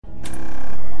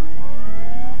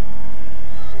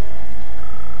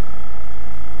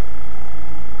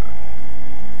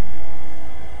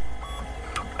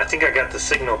think I got the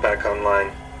signal back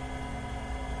online.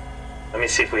 Let me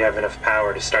see if we have enough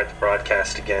power to start the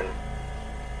broadcast again.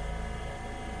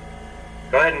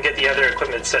 Go ahead and get the other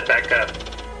equipment set back up.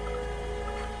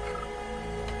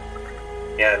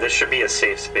 Yeah, this should be a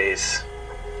safe space.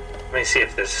 Let me see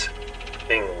if this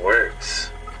thing works.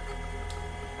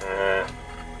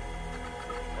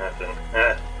 Nothing.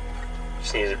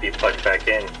 Just needs to be plugged back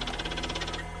in.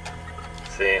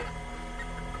 Let's see.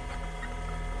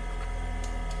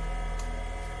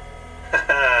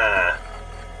 Haha!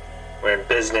 We're in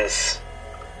business.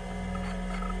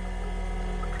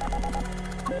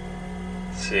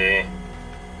 Let's see.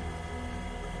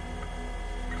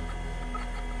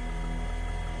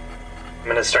 I'm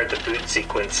gonna start the boot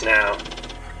sequence now.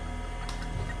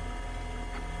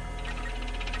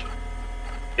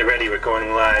 Get ready, we're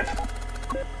going live.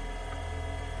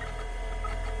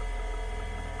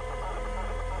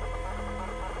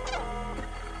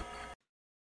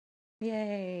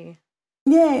 Yay.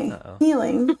 Yay.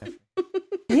 Healing.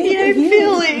 Yay,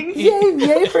 feeling.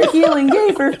 Yay for healing.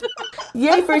 Yay for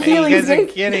healing. You guys are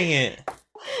getting it.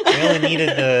 We only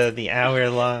needed the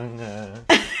hour-long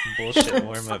bullshit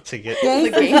warm-up to get yay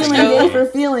the for game healing. Yay for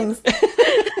feelings.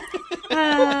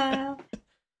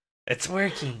 It's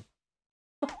working.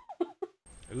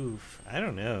 Oof, I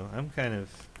don't know. I'm kind of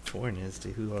torn as to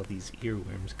who all these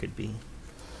earworms could be.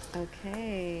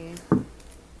 Okay.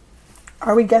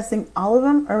 Are we guessing all of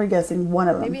them, or are we guessing one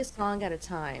of them? Maybe a song at a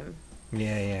time.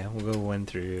 Yeah. We'll go 1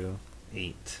 through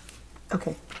 8.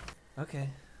 Okay. Okay.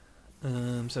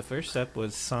 So first up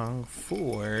was song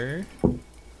 4,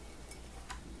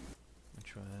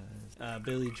 which was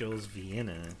Billy Joel's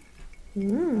Vienna.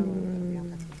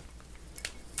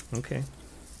 Okay.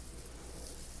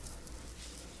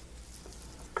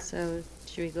 So,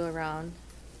 should we go around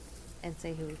and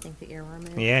say who we think the earworm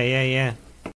is? Yeah.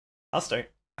 I'll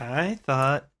start. I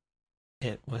thought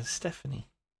it was Stephanie.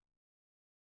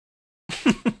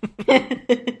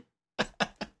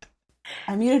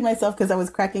 I muted myself because I was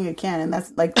cracking a can, and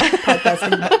that's like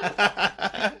podcasting.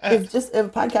 It's just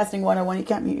podcasting 101.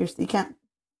 You can't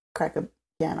crack a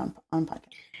can on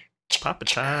podcast. Pop a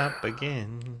top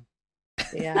again.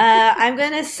 Yeah. I'm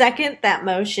gonna second that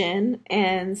motion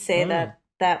and say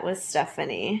that was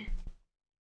Stephanie.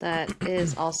 That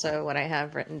is also what I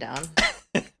have written down.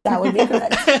 That would be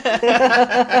correct.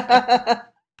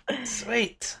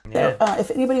 Sweet. So,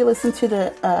 if anybody listened to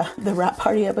the rap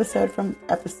party episode from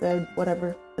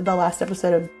the last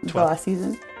episode of 12. The last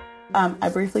season, I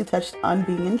briefly touched on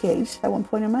being engaged at one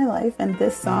point in my life, and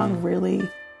this song really,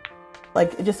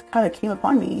 like, it just kind of came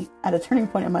upon me at a turning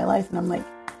point in my life, and I'm like,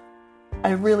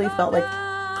 I really felt like,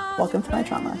 welcome to my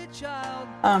trauma.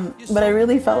 But I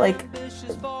really felt like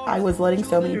I was letting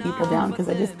so many people down because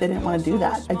I just didn't want to do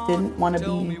that. I didn't want to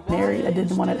be married. I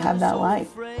didn't want to have that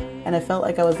life. And I felt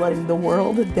like I was letting the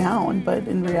world down. But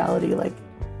in reality, like,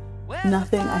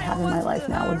 nothing I have in my life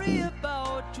now would be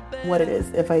what it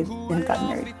is if I hadn't gotten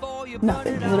married.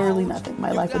 Nothing. Literally nothing.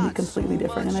 My life would be completely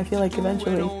different. And I feel like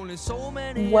eventually,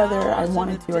 whether I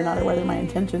wanted to or not, or whether my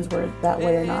intentions were that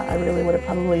way or not, I really would have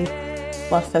probably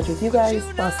lost touch with you guys,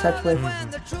 lost touch with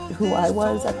who I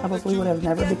was. I probably would have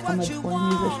never become a touring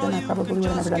musician. I probably would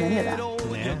have never done any of that.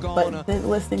 Yeah. But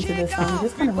listening to this song, it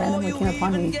just kind of randomly came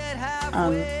upon me.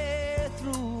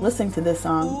 Listening to this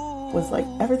song was like,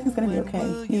 everything's going to be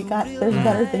okay. There's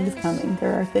better things coming.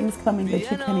 There are things coming that you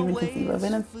can't even conceive of,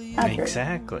 and it's accurate.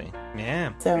 Exactly.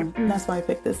 Yeah. So that's why I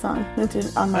picked this song.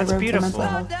 It's on my road to mental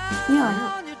health.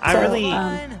 Yeah. I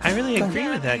really agree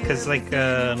with that, because like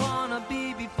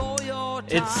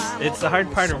it's the hard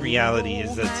part of reality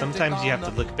is that sometimes you have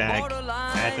to look back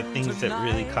at the things that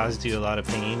really caused you a lot of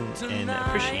pain and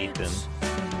appreciate them,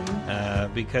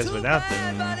 because without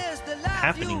them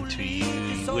happening to you,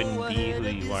 you wouldn't be who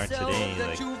you are today.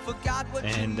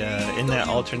 And in that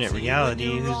alternate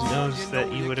reality, who knows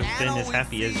that you would have been as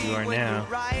happy as you are now,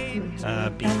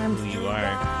 being who you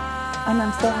are. And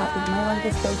I'm so happy. My life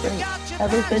is so great.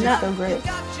 Everything is so great.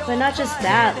 But not just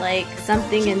that, like,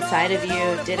 something inside of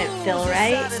you didn't feel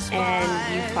right,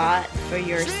 and you fought for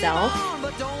yourself,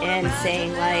 and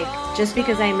saying, like, just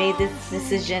because I made this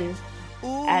decision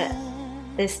at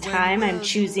this time, I'm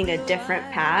choosing a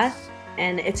different path,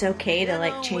 and it's okay to,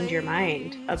 like, change your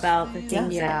mind about the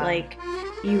things that, like,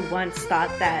 you once thought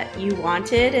that you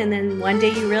wanted, and then one day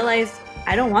you realize,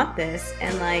 I don't want this,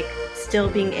 and, like, still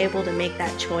being able to make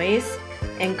that choice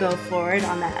and go forward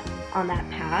on that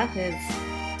path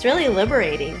it's really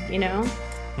liberating, you know?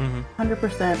 100%.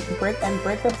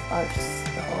 Breakups are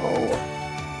so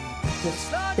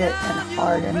just shit and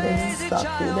hard, and they suck,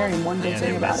 dude. There ain't one good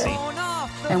thing about it.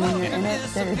 And when you're in it,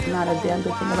 there is not a damn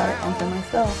good thing about it. And for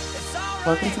myself,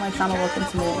 welcome to my trauma, welcome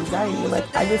to my anxiety.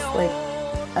 Like, I just, like,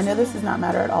 I know this does not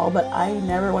matter at all, but I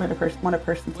never want a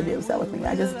person to be upset with me.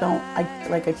 I just don't, I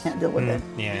can't deal with it.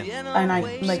 Yeah. And I,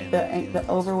 like, the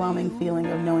overwhelming feeling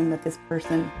of knowing that this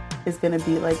person is going to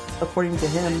be, like, according to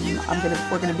him,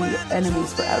 we're going to be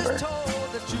enemies forever.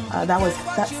 And I know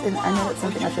that's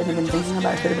something I shouldn't have been thinking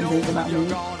about. I should have been thinking about me.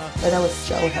 But that was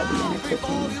so heavy, and it took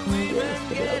me years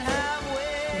to get over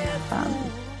it.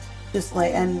 Just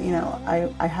like, and you know,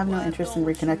 I have no interest in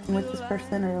reconnecting with this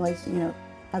person or, like, you know,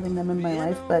 having them in my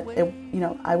life. But it, you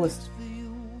know, I was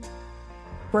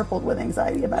crippled with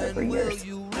anxiety about it for years.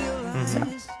 Mm-hmm. So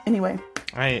anyway,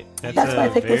 that's why I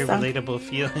picked very this song. relatable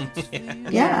feeling.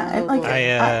 Yeah, and like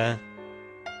I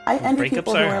envy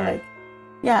people who are like,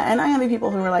 yeah, and I envy people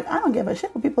who are like, I don't give a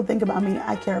shit what people think about me.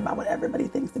 I care about what everybody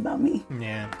thinks about me.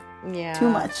 Yeah. Too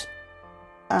much.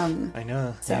 I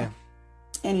know. So, yeah.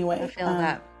 Anyway, I feel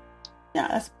that.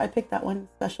 Yeah, I picked that one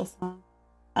special song.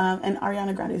 And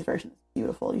Ariana Grande's version is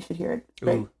beautiful. You should hear it.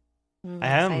 Great. I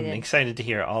am excited to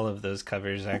hear all of those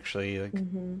covers. Actually, like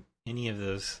any of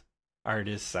those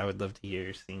artists, I would love to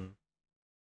hear sing.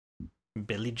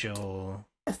 Billy Joel.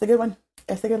 That's the good one.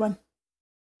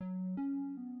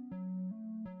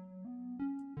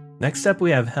 Next up, we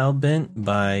have Hellbent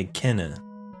by Kenna.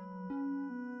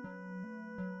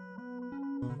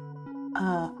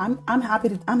 I'm happy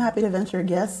to venture a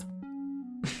guess.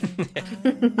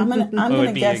 I'm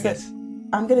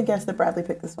gonna guess that Bradley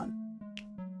picked this one.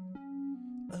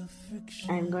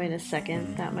 I'm going to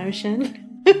second that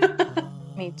motion.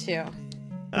 Me too.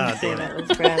 Oh, damn That it.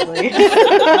 was Bradley.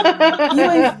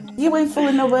 You ain't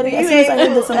fooling nobody. As soon as I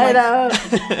heard this,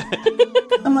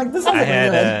 I'm like, this is I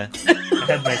good.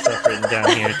 had myself written down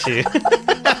here too.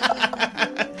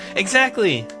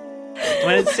 Exactly.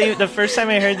 When the first time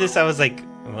I heard this, I was like,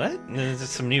 "What? Is this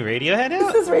some new Radiohead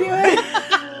out?" This is Radiohead.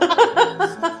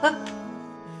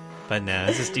 But no,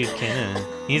 it's this dude Kenna.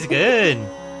 He's good.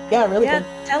 Yeah, really good.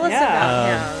 Tell us about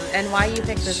him and why you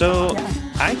picked this song.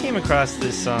 I came across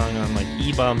this song on like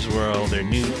E-Bomb's World or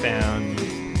Newfound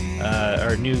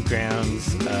or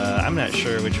Newgrounds. I'm not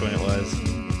sure which one it was,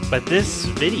 but this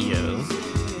video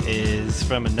is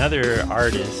from another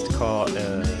artist called.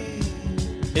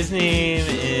 His name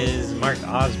is Mark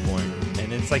Osborne,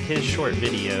 and it's like his short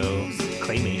video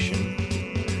claymation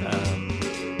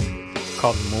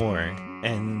called More.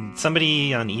 And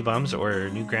somebody on E-Bombs or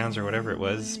Newgrounds or whatever it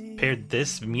was paired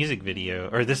this music video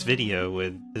or this video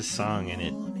with this song, and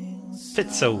it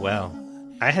fits so well.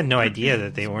 I had no idea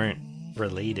that they weren't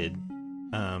related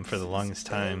for the longest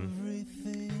time,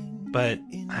 but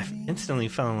I instantly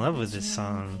fell in love with this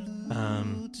song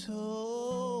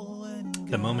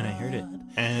the moment I heard it,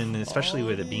 and especially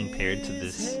with it being paired to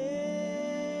this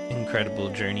incredible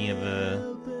journey of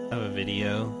a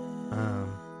video.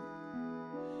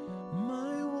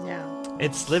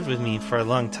 It's lived with me for a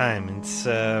long time. It's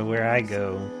where I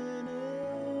go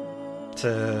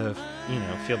to,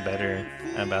 feel better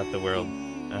about the world,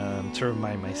 to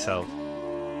remind myself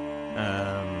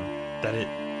that it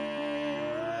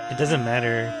doesn't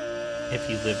matter if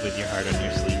you live with your heart on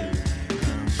your sleeve.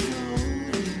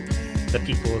 The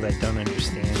people that don't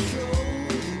understand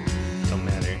don't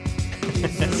matter,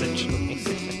 essentially.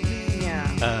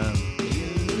 Yeah.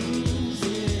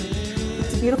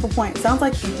 It's a beautiful point. Sounds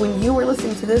like when you were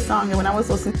listening to this song and when I was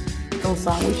listening to the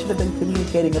song, we should have been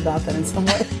communicating about that in some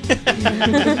way.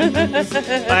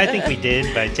 I think we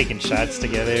did by taking shots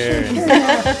together and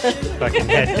fucking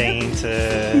headbanging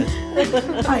to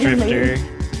Drifter.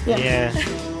 Yeah.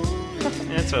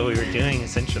 That's what we were doing,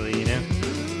 essentially, Yeah,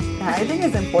 I think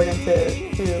it's important to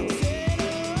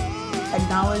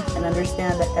acknowledge and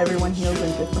understand that everyone heals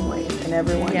in different ways and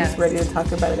everyone is ready to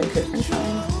talk about it at different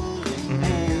times. Mm-hmm.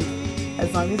 And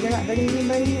as long as you're not hurting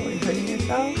anybody or hurting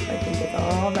yourself, I think it's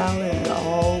all valid and it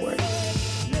all works.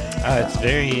 It's a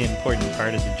very important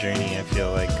part of the journey, I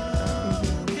feel like.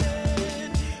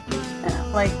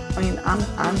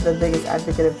 I'm the biggest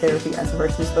advocate of therapy as a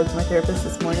person who spoke to my therapist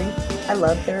this morning. I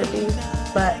love therapy,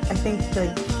 but I think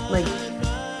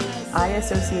I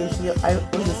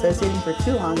was associating for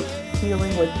too long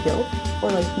healing with guilt or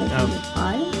making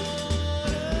time.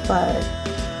 But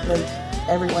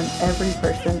every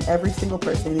single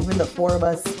person, even the four of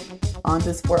us on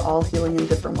this, we're all healing in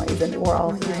different ways, and we're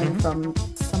all healing from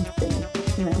something,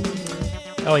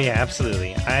 Oh yeah,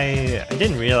 absolutely. I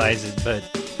didn't realize it, but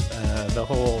the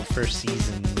whole first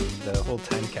season, the whole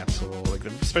time capsule,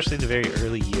 especially the very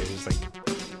early years,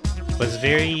 was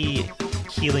very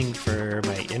healing for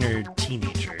my inner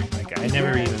teenager. I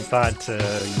never even thought to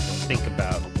think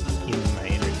about healing my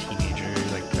inner teenager.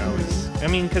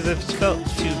 Because it's felt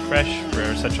too fresh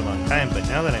for such a long time. But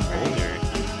now that I'm older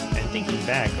and thinking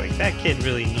back, like that kid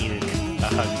really needed a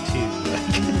hug too.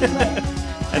 Like,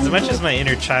 as much as my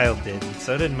inner child did,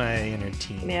 so did my inner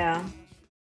teen. Yeah.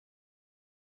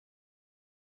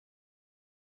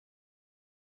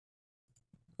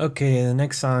 Okay, the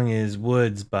next song is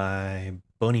Woods by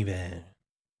Bon Iver.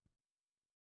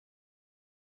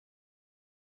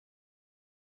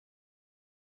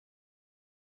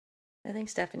 I think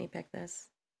Stephanie picked this.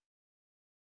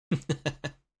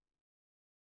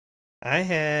 I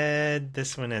had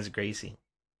this one as Gracie.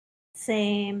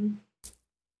 Same.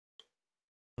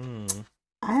 I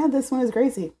had this one as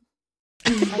Gracie.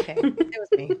 Okay, it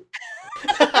was me.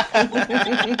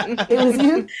 It was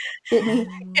you. Hit me.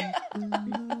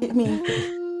 Hit me.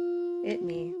 It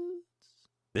me.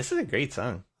 This is a great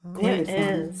song. It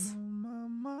is.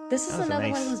 This is That was a another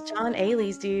nice- one of those John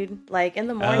Ailey's, dude. Like in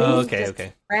the morning, Oh, okay, just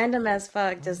okay. random as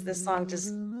fuck. Just this song just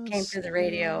came through the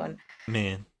radio, and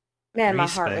Man. man, my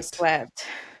heart was Respect. swept.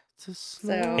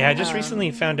 So Yeah, I just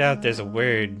recently found out there's a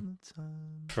word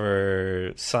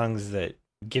for songs that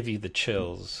give you the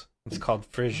chills. It's called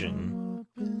frisian.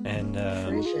 And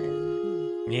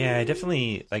Frisian. yeah, I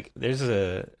definitely like there's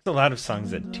a lot of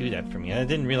songs that do that for me. I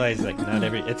didn't realize like not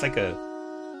every it's like a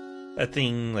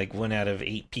thing like 1 out of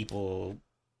 8 people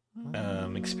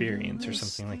experience or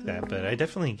something like that, but I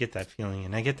definitely get that feeling,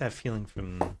 and I get that feeling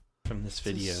from this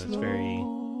video. It's very,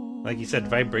 like you said,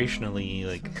 vibrationally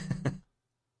like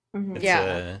it's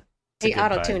Yeah. it's a He good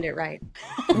auto-tuned vibe. it right.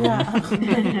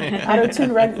 Yeah.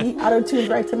 Auto-tuned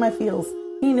right to my feels.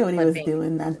 He knew what he was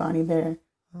doing, that Bonnie Bear.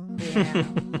 Yeah.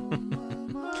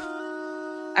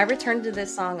 I returned to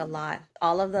this song a lot.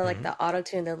 All of the like the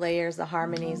auto-tune, the layers, the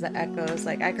harmonies, the echoes.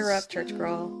 Like I grew up church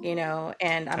girl, you know,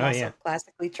 and I'm also a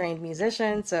classically trained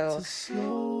musician, so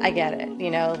I get it,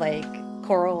 you know, like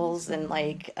chorals and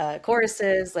like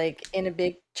choruses, like in a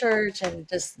big church, and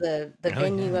just the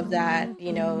venue of that,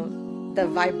 you know, the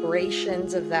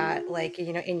vibrations of that, like,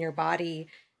 you know, in your body.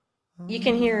 You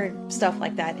can hear stuff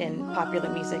like that in popular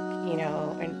music, you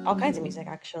know, and all kinds of music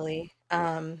actually.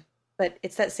 But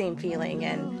it's that same feeling,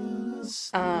 and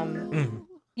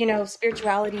you know,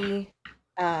 spirituality,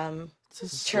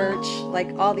 church, like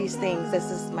all these things.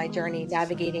 This is my journey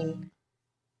navigating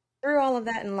through all of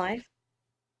that in life.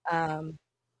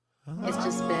 It's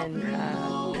just been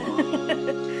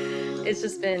it's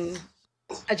just been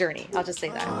a journey. I'll just say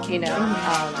that, you know,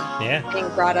 being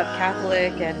brought up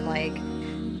Catholic and like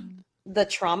the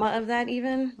trauma of that,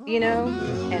 even, you know,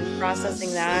 and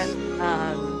processing that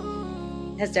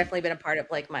has definitely been a part of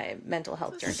like my mental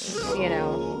health journey, you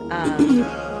know.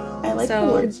 I like so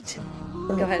the word.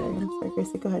 go ahead. Sorry,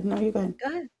 Gracie, go ahead. No, you go ahead. Go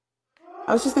ahead.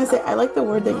 I was just gonna say, I like the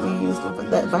word that you used,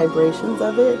 that vibrations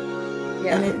of it.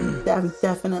 Yeah. And it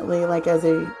definitely, like, as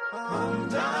a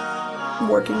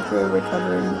working through a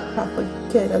recovering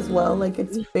Catholic kid as well, like,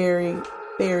 it's very,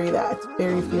 very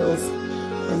feels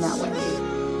in that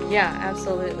way. Yeah,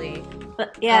 absolutely.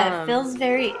 But yeah, it feels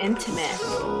very intimate,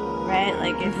 right?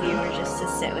 Like if you were just to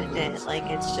sit with it, like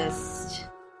it's just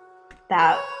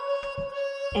that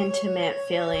intimate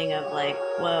feeling of like,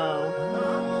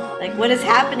 whoa, like what is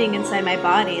happening inside my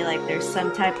body? Like there's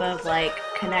some type of like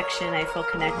connection. I feel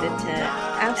connected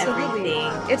to everything.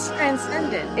 It's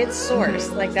transcendent. It's source.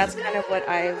 Like that's kind of what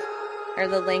or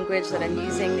the language that I'm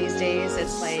using these days.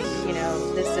 It's like, you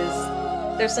know,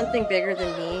 there's something bigger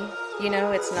than me. You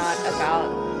know, it's not about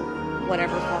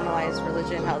whatever formalized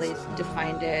religion, how they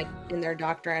defined it in their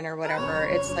doctrine or whatever.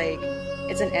 It's like,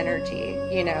 it's an energy,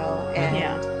 you know,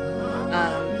 and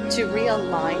to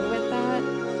realign with that,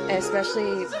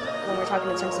 especially when we're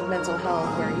talking in terms of mental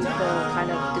health, where you feel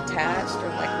kind of detached or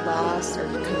like lost or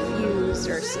confused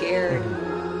or scared,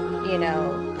 you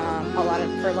know, for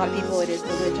a lot of people it is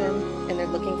religion, and they're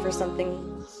looking for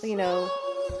something, you know,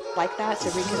 like that to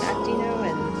reconnect, you know,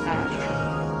 and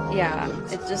yeah,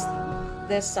 it just,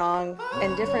 this song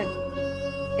in different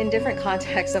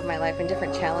contexts of my life and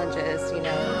different challenges, you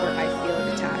know, where I feel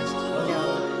detached, you know,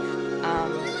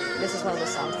 this is one of the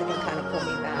songs that can kind of pull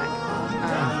me back,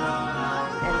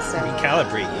 and so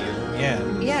recalibrate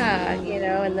you. Yeah, you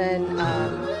know, and then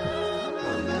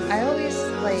I always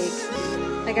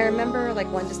like I remember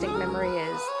like one distinct memory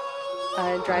is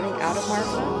driving out of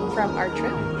Marfa from our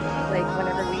trip, like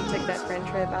whenever we took that friend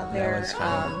trip out there,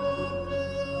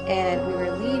 and we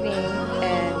were leaving,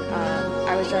 and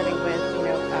I was driving with, you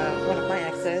know, one of my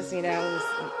exes, you know, was,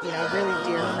 you know, a really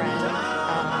dear friend,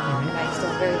 and I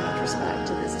still very much respect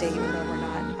to this day, even though we're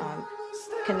not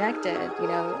connected, you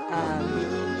know,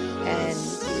 and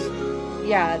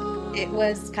yeah, it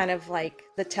was kind of like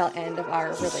the tail end of our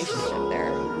relationship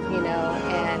there, you know,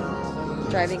 and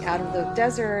driving out of the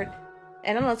desert,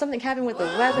 and I don't know, something happened with the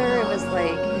weather. It was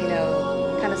like, you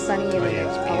know, kind of sunny, and then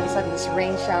it's all of a sudden this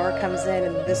rain shower comes in,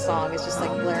 and this song is just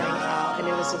like blaring out, and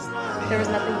it was just, there was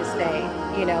nothing to say,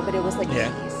 you know, but it was like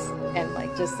peace and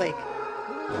like just like,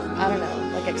 I don't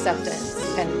know, like acceptance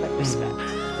and like respect,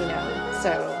 you know.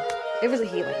 So it was a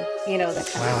healing, you know, that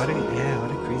kind of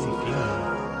what a crazy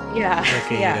feeling. Yeah. Like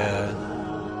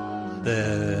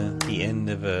the end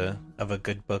of a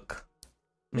good book.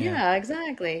 Yeah,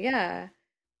 exactly. Yeah.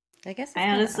 I guess it's I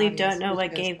kinda honestly obvious don't know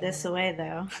what because, gave this away,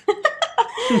 though.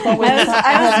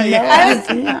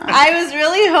 I I was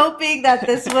really hoping that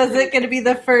this wasn't going to be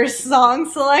the first song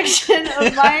selection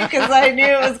of mine, because I knew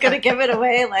it was going to give it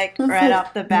away like right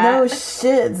off the bat. No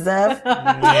shit, Zeph.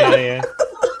 Yeah.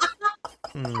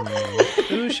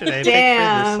 Who should I pick for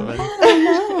this one?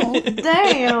 Oh, no.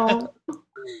 Damn.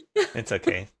 It's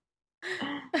okay.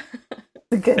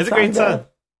 It's It's a great song.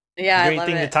 Yeah, I Great love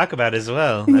thing it. to talk about as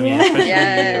well. I mean, especially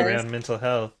Yes. around mental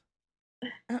health.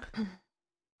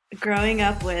 Growing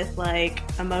up with like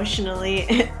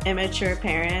emotionally immature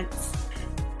parents,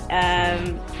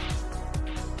 there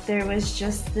was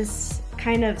just this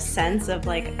kind of sense of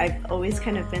like, I've always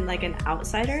kind of been like an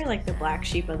outsider, like the black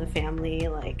sheep of the family,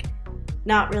 like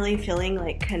not really feeling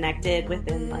like connected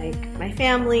within like my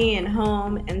family and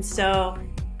home. And so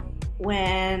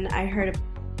when I heard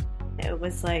it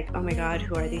was like, oh my god,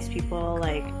 who are these people?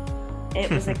 Like, it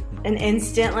was like an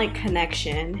instant like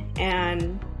connection.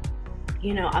 And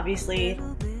you know, obviously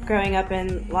growing up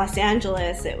in Los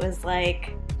Angeles, it was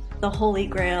like the holy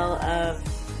grail of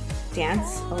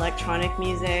dance, electronic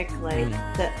music, like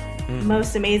the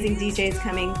most amazing DJs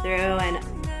coming through, and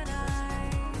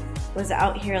was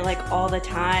out here like all the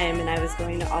time, and I was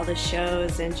going to all the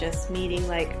shows and just meeting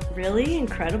like really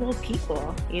incredible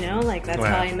people, you know, like that's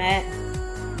how I met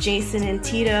Jason and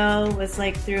Tito, was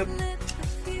like through,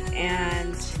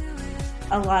 and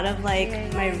a lot of like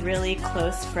my really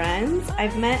close friends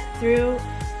I've met through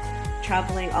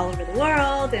traveling all over the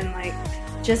world, and like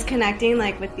just connecting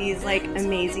like with these like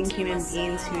amazing human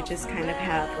beings who just kind of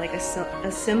have like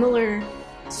a similar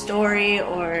story,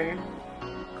 or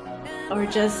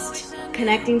just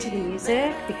connecting to the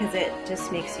music because it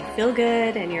just makes you feel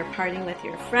good, and you're partying with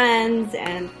your friends,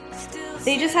 and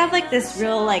they just have like this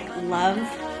real like love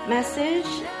message,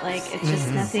 like it's just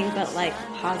nothing but like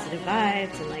positive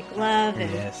vibes and like love,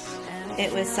 and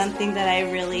it was something that I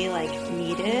really like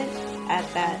needed at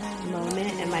that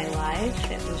moment in my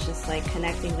life. It was just like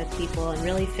connecting with people and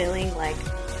really feeling like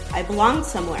I belonged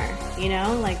somewhere, you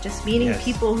know, like just meeting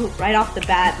people who right off the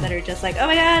bat that are just like, oh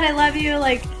my god, I love you,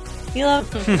 like you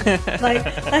love like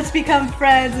let's become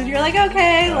friends, and you're like,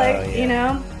 okay, like you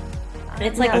know,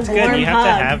 it's like That's a warm good. You have hug.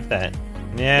 to have that.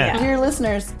 Yeah. Dear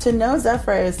listeners, to know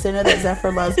Zephyr is to know that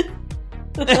Zephyr loves. So,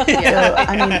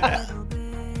 I mean,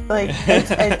 like,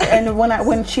 and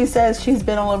when she says she's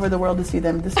been all over the world to see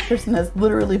them, this person has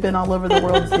literally been all over the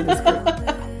world to see this group.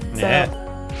 So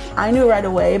I knew right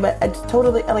away, but it's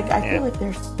totally like I feel like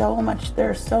there's so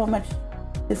much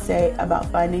to say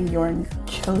about finding your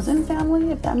chosen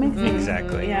family, if that makes sense.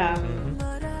 Exactly. Yeah.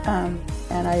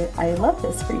 And I love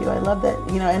this for you. I love that,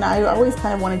 you know, and I always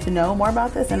kind of wanted to know more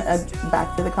about this, and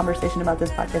back to the conversation about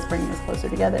this podcast bringing us closer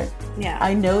together. Yeah.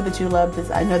 I know that you love this.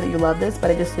 I know that you love this,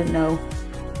 but I just didn't know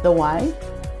the why.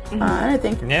 And I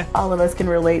think all of us can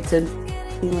relate to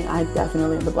feeling I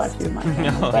definitely am the black sheep of my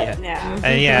family.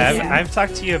 I've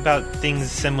talked to you about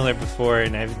things similar before,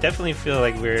 and I definitely feel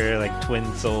like we're like twin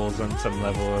souls on some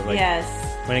level. Like,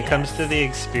 when it comes to the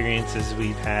experiences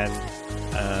we've had,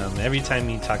 every time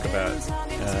you talk about,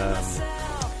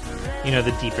 you know,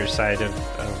 the deeper side of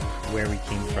where we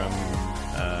came from,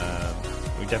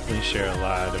 we definitely share a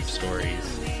lot of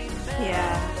stories.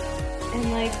 Yeah.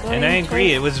 And like, and I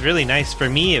agree, it was really nice. For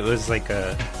me, it was like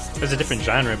it was a different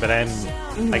genre, but I'm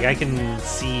like, I can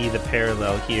see the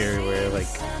parallel here where like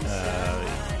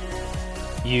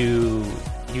you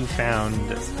found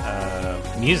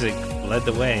music led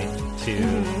the way to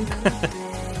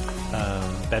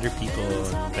better people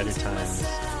and better times.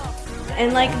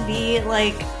 And like the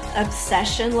like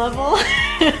obsession level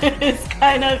is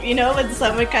kind of, you know, when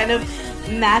someone kind of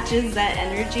matches that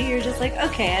energy, you're just like,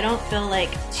 okay, I don't feel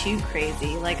like too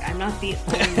crazy, like I'm not the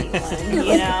only one,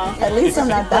 you know. At least I'm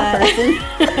not that person.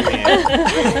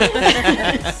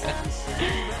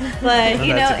 But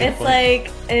you know, it's like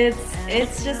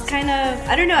it's just kind of,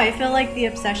 I don't know, I feel like the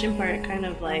obsession part kind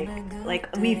of like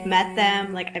we've met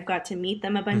them, like I've got to meet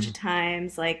them a bunch of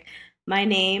times, like my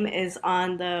name is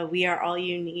on the We Are All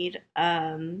You Need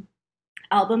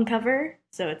album cover,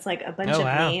 So it's like a bunch Oh, of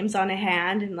wow. names on a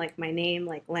hand, and like my name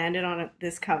like landed on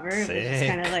this cover. It was just Sick.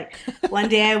 kind of like one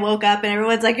day I woke up and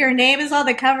everyone's like, "Your name is on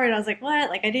the cover," and I was like, "What?"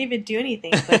 Like I didn't even do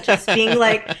anything, but just being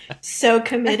like so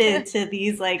committed to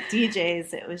these like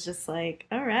DJs, it was just like,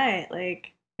 all right,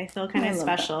 like I feel kind I of love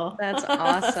special. That's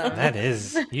awesome. That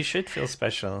is, you should feel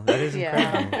special. That is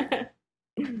incredible.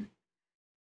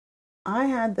 I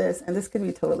had this, and this could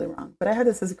be totally wrong, but I had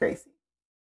this as Gracie.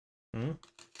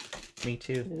 Me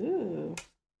too. Ooh.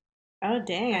 Oh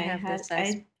dang! I have this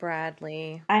as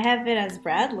Bradley. I have it as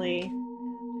Bradley.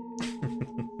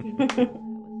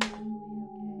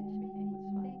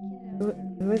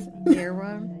 Who is it?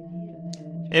 Earworm.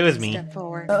 It was me. Step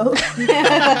forward. Oh.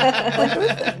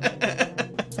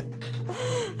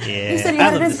 Yeah. You said you I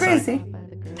had it love as this song. Gracie.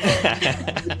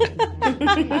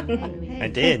 I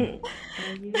did.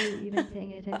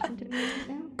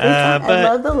 I But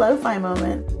love the lo-fi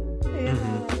moment.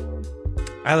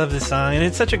 I love this song, and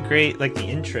it's such a great, like, the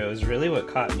intro is really what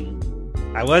caught me.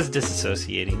 I was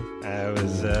disassociating.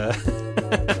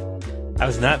 I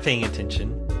was not paying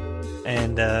attention,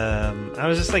 and I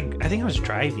was just like, I think I was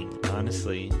driving,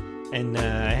 honestly, and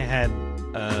I had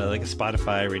like a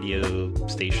Spotify radio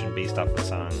station based off the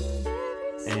song,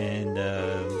 and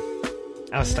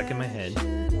I was stuck in my head.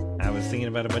 I was thinking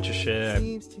about a bunch of shit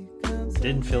I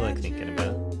didn't feel like thinking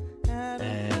about,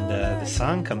 and the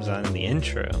song comes on in the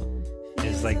intro.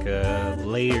 It's like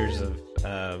layers of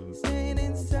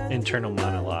internal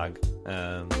monologue,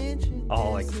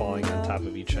 all like falling on top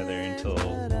of each other until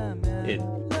it,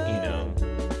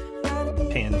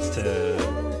 pans to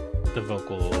the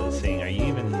vocal saying, "Are you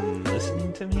even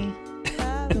listening to me?"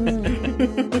 I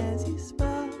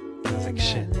was like,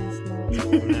 "Shit."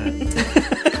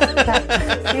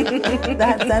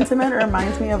 That sentiment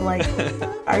reminds me of like,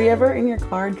 are you ever in your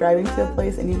car driving to a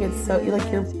place and you get so you're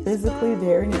physically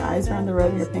there and your eyes are on the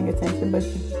road and you're paying attention, but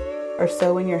you are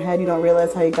so in your head you don't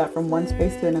realize how you got from one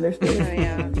space to another space. Oh,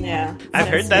 yeah. Yeah. I've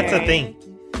heard that's a thing.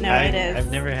 No, it is.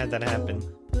 I've never had that happen,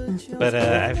 but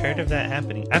I've heard of that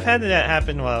happening. I've had that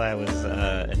happen while I was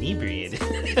inebriated.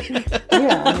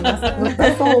 Yeah, I mean,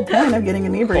 that's the whole point of getting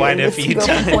inebriated. Quite a is to few go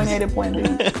times. from point A to point B.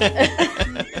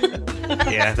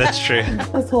 Yeah, that's true.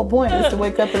 That's the whole point, is to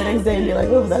wake up the next day and be like,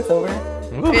 oh, that's over.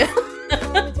 Woo.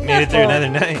 Made it through another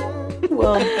night.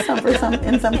 Well, in some cases.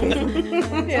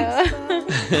 Yeah.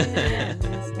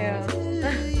 Yeah.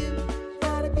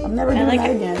 I'm never doing that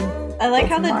again. I like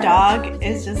Well, how the tomorrow. dog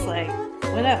is just like,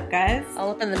 "What up, guys?" All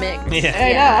up in the mix. Yeah.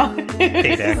 I know. Paid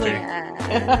It's actor.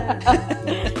 Yeah.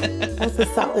 That's a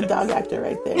solid dog actor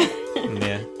right there.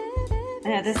 Yeah.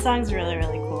 Yeah, this song's really,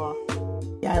 really cool.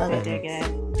 Yeah, I love I it. dig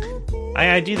it.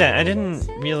 I do that. I didn't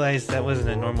realize that wasn't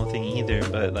a normal thing either,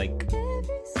 but like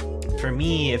for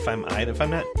me, if I'm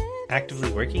not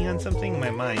actively working on something, my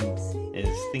mind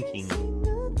is thinking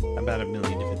about a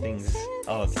million different things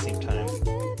all at the same time.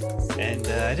 And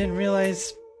I didn't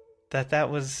realize that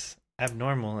was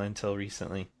abnormal until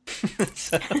recently.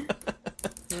 So,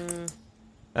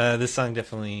 this song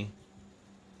definitely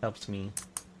helps me.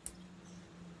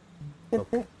 That's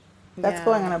Yeah,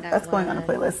 going on a that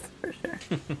playlist for sure.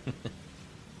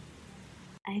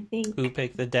 I think Who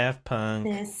picked the Daft Punk?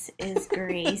 this is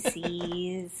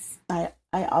Gracie's. I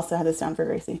also had this down for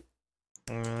Gracie.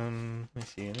 Let me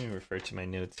see. Let me refer to my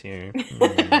notes here.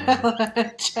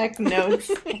 Check notes.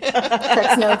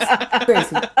 Text notes,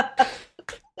 Gracie.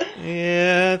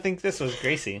 Yeah, I think this was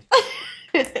Gracie.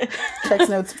 Text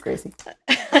notes, Gracie.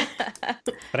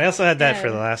 But I also had that for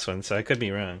the last one, so I could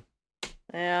be wrong.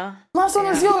 Yeah. Last one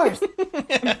was yours.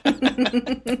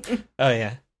 Oh,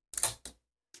 yeah.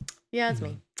 Yeah, it's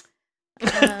me.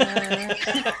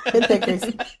 Good pick,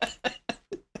 Gracie.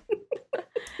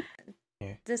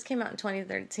 This came out in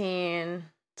 2013.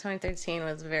 2013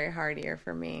 was a very hard year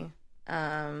for me.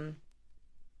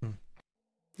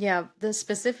 Yeah, the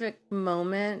specific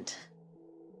moment,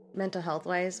 mental health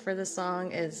wise, for this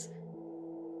song is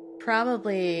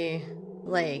probably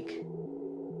like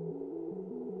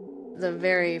the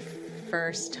very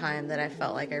first time that I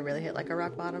felt like I really hit like a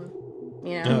rock bottom,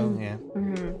 you know? Oh, yeah.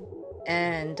 Mhm.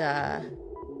 And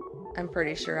I'm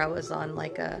pretty sure I was on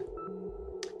like a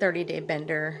 30-day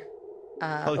bender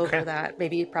Holy over crap. that,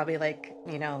 maybe probably like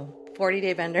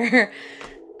 40-day bender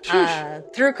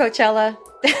through Coachella.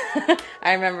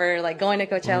 I remember like going to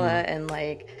Coachella and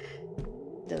like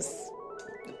just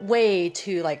way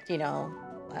too like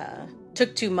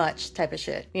took too much type of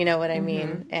shit, you know what I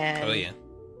mean? And Oh, yeah.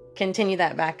 continue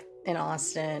that back in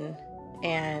Austin,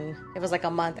 and it was like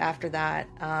a month after that.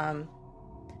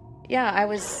 I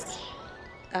was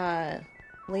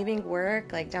leaving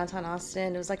work like downtown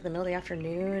Austin. It was like the middle of the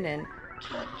afternoon, and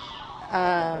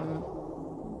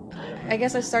I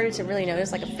guess I started to really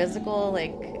notice like a physical,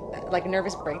 like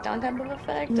nervous breakdown type of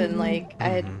effect, and like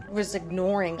I was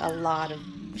ignoring a lot of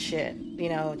shit, you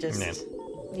know, just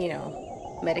you know,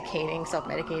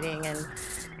 self-medicating,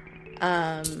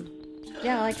 and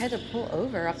yeah, like I had to pull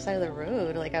over off the side of the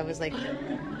road. Like I was like,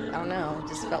 I don't know,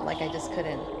 just felt like I just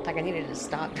couldn't, like I needed to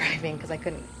stop driving because I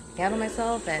couldn't handle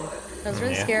myself, and it was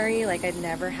really scary. Like I'd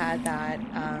never had that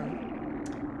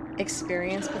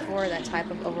experience before, that type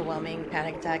of overwhelming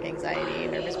panic attack, anxiety,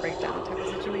 nervous breakdown type of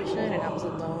situation, and I was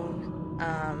alone,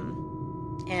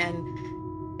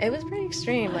 and it was pretty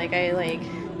extreme. Like I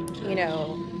you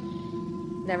know,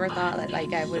 never thought that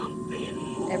like I would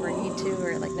ever need to,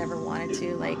 or like never wanted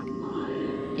to, like,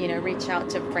 you know, reach out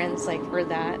to friends like for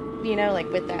that, you know, like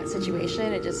with that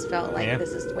situation. It just felt like this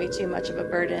is way too much of a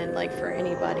burden, like for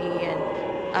anybody, and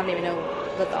I don't even know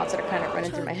the thoughts that are kind of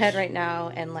running through my head right now.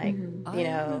 And like, you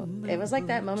know, it was like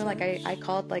that moment, like I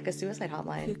called like a suicide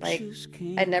hotline. Like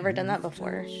I'd never done that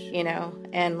before, you know,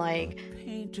 and like,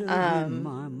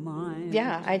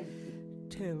 yeah, I,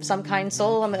 some kind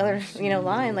soul on the other, you know,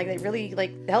 line, like they really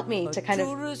like helped me to kind of,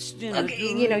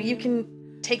 okay, you know, you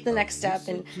can take the next step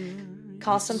and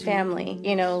call some family,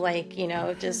 you know, like, you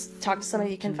know, just talk to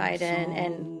somebody you confide in,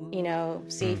 and, you know,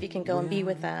 see if you can go and be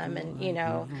with them, and, you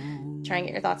know, try and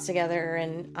get your thoughts together,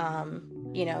 and,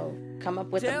 you know, come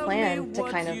up with a plan to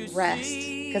kind of rest,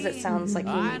 because it sounds like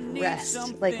you need rest,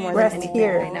 like more than anything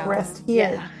here, right now. Rest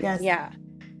here. Yes. Yeah.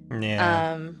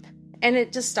 And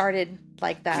it just started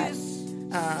like that.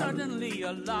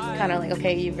 Kind of like,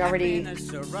 okay, you've already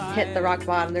hit the rock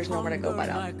bottom, there's nowhere to go but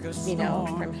up, you know,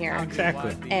 from here.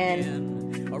 Exactly. And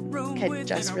had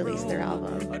just released their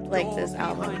album, like this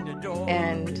album,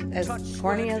 and as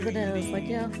corny as it is, like,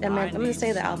 yeah, I'm gonna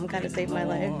say the album kind of saved my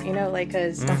life, you know, like,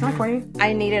 because that's not corny.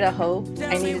 I needed a hope,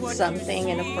 I needed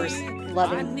something, and of course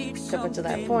loving took it to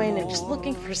that point, and just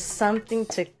looking for something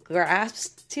to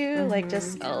grasp to, like,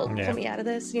 just pull me out of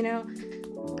this, you know.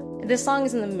 This song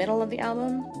is in the middle of the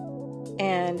album,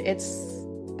 and it's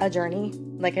a journey.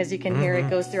 Like, as you can hear, it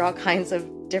goes through all kinds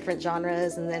of different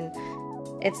genres, and then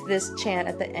it's this chant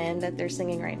at the end that they're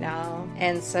singing right now.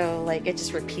 And so, like, it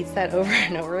just repeats that over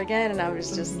and over again, and I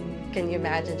was just, can you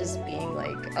imagine just being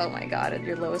like, oh my God, at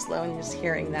your lowest low, and just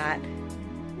hearing that,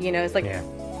 you know, it's like a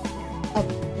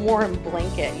warm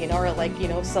blanket, you know, or like, you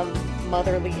know, some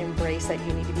motherly embrace that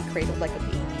you need to be cradled like a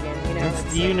baby in, you know. It's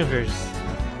the universe.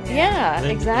 Yeah,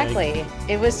 exactly. Like,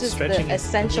 it was just the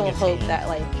essential hope hand. that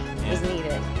like was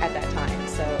needed at that time.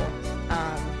 So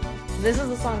this is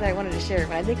the song that I wanted to share.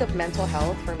 When I think of mental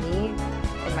health for me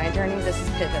in my journey, this is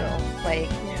pivotal. Like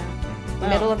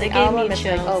middle of the album, it's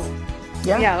like, oh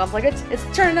yeah, I'm like,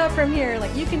 it's turning up from here.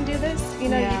 Like, you can do this. You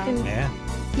know, you can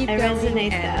keep I going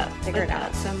resonate and that figure it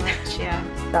out so much. Yeah,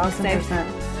 1,000%.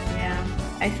 Yeah,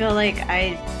 I feel like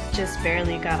I just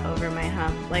barely got over my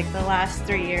hump. Like, the last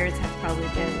 3 years have probably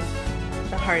been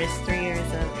the hardest 3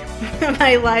 years of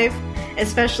my life,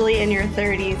 especially in your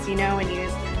 30s, you know, when you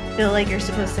feel like you're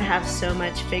supposed to have so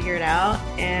much figured out,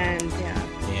 and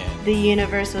the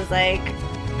universe was like,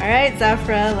 all right,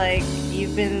 Zafra, like,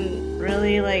 you've been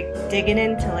really like digging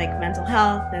into like mental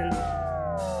health and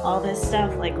all this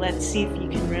stuff, like, let's see if you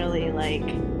can really like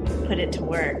put it to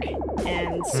work.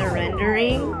 And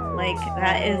surrendering, like,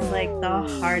 that is like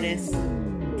the hardest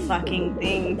fucking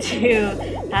thing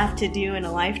to have to do in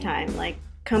a lifetime. Like,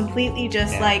 completely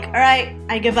just like, all right,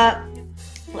 I give up.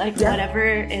 Like, whatever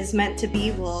is meant to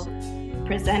be will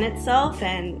present itself,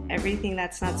 and everything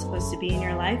that's not supposed to be in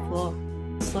your life will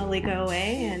slowly go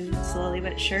away, and slowly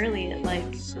but surely it like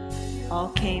all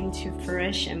came to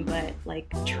fruition. But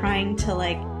like, trying to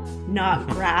like not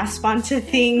grasp onto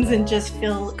things and just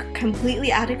feel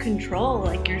completely out of control,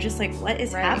 like you're just like, what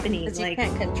is happening? Because like, you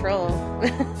can't control.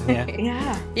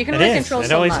 You can only control so much.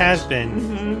 It always has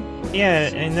been. Yeah,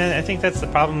 and then I think that's the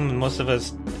problem. Most of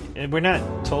us, we're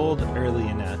not told early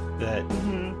enough that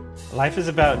life is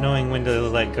about knowing when to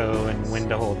let go and when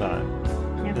to hold on.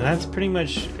 And that's pretty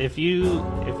much, if you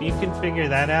can figure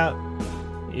that out,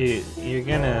 you're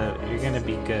gonna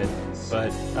be good.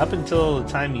 But up until the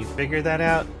time you figure that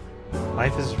out,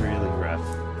 life is really rough.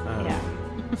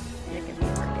 It can be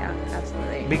hard,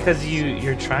 absolutely. Because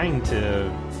you're trying to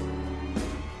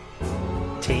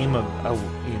tame a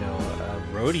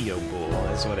rodeo bull,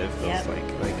 is what it feels like.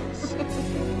 Like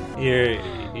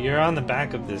you're on the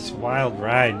back of this wild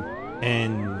ride,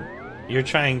 and you're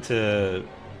trying to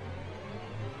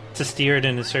steer it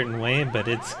in a certain way, but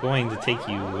it's going to take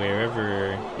you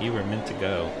wherever you were meant to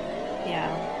go.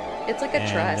 It's like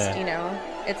a trust, you know.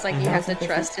 It's like you have to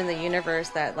trust in the universe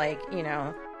that, like, you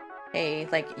know, hey,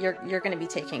 like you're going to be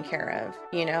taken care of,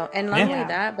 you know. And not only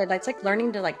that, but it's like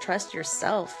learning to like trust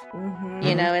yourself.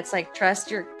 You know, it's like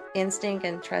trust your instinct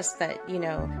and trust that, you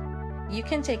know, you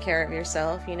can take care of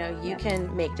yourself, you know, you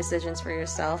can make decisions for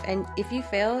yourself, and if you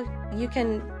fail, you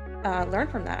can learn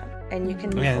from that, and you can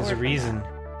move there's a forward reason,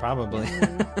 probably.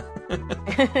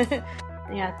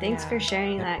 Yeah, thanks for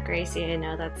sharing that, Gracie. I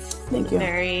know that's a you.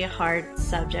 very hard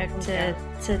subject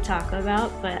to talk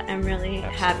about, but I'm really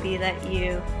happy that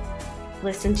you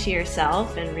listened to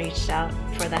yourself and reached out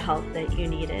for the help that you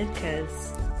needed,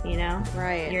 because, you know,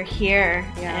 you're here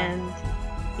and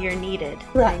you're needed.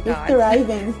 Right, you're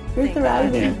thriving. You're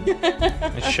thriving.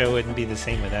 The show wouldn't be the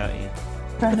same without you.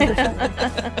 Thank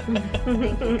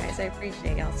you guys. I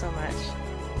appreciate y'all so much.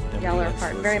 Y'all are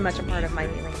very much a part of my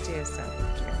healing too, so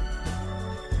thank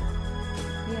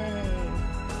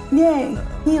you. Yay.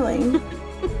 Healing.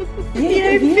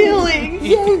 Yay, feeling.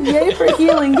 Yay for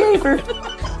healing. Yay for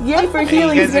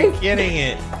healing. You guys are getting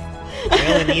it. I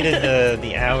only needed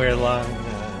the hour-long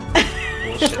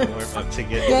bullshit warm-up to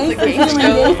get Yay for healing.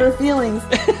 Yay for feelings.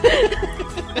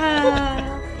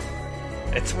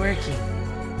 It's working.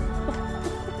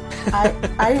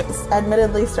 I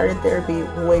admittedly started therapy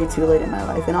way too late in my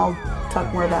life, and I'll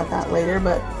talk more about that later,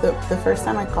 but the first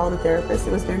time I called a therapist,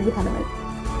 it was during the pandemic,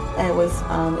 and it was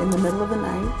in the middle of the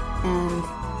night, and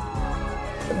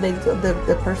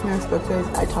the person I spoke to,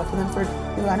 I talked to them for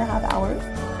 2.5 hours,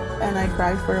 and I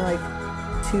cried for like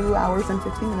 2 hours and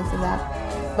 15 minutes of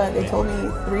that, but they told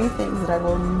me 3 things that I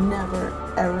will never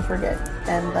ever forget,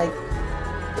 and like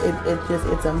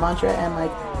it's a mantra, and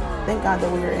like thank God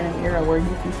that we are in an era where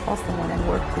you can call someone and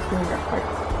work to heal your heart,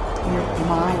 your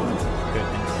mind.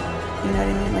 Goodness. You know what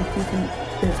I mean? Like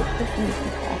there's a person you can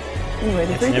call. Anyway,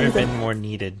 the it's 3 never things been more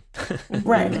needed.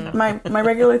 Right. My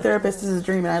regular therapist is a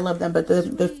dream, and I love them. But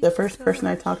the first person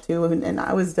I talked to, and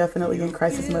I was definitely in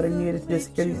crisis mode and needed to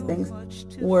just hear these things,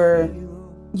 were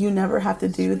you never have to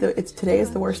do today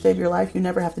is the worst day of your life. You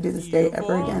never have to do this day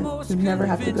ever again. You never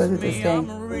have to go through this day.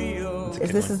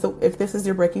 If this is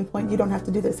your breaking point, you don't have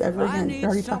to do this ever again. You're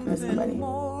already talking to somebody.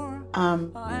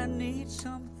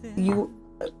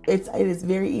 It is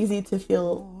very easy to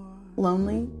feel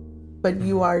lonely, but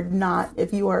you are not.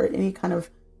 If you are any kind of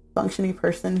functioning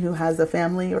person who has a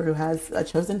family or who has a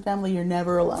chosen family, you're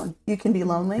never alone. You can be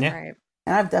lonely, and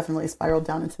I've definitely spiraled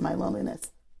down into my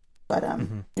loneliness, but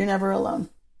you're never alone.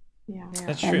 Yeah,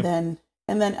 that's true. And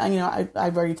then you know,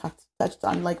 I've already touched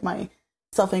on like my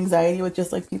self-anxiety with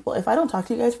just like people. If I don't talk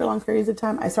to you guys for long periods of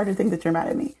time, I start to think that you're mad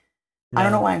at me. No. I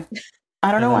don't know why.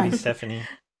 I don't know why. Stephanie.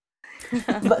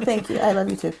 But thank you. I love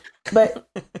you too. But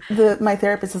my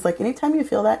therapist is like, anytime you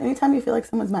feel like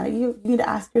someone's mad at you, you need to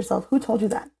ask yourself, who told you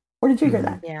that? Where did you hear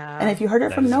that? Yeah. And if you heard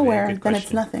it from nowhere, then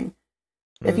it's nothing.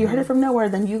 If you heard it from nowhere,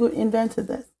 then you invented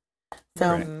this.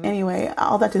 So anyway,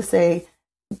 all that to say,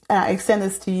 I extend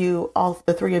this to you, all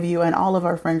the 3 of you and all of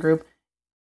our friend group.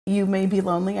 You may be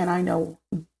lonely, and I know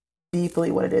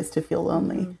deeply what it is to feel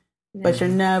lonely, but you're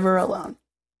never alone.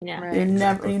 Yeah, right.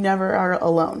 You never are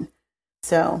alone.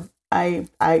 So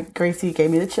Gracie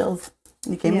gave me the chills.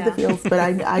 You gave me the feels, but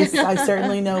I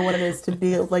certainly know what it is to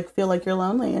feel like you're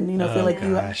lonely, and feel like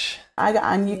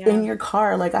I'm in your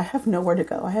car. Like I have nowhere to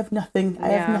go. I have nothing. I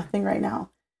have nothing right now.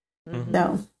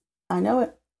 No, I know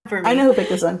it. I know who picked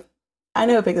this one. I'm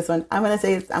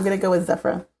gonna go with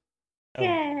Zephyra. Oh.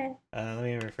 Yeah. Let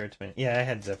me refer to it. Yeah, I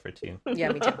had Zephyr too.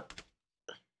 Yeah, me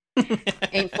too.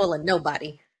 Ain't full of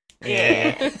nobody.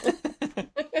 Yeah.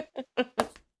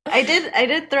 I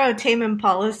did throw a Tame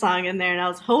Impala song in there, and I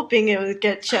was hoping it would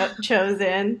get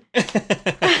chosen. Dang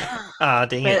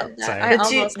it! Sorry.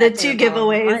 The two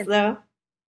giveaways, though.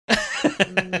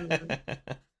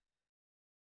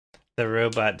 The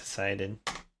robot decided.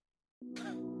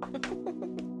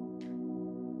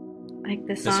 Like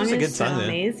the song is so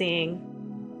amazing.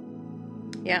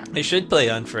 Yeah. They should play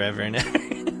on forever now.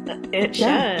 It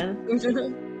should.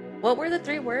 What were the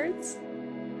 3 words?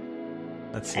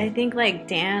 Let's see. I think like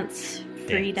dance,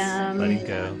 freedom, letting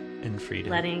go, and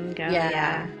freedom. Letting go.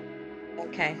 Yeah.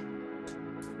 Okay.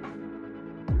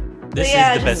 This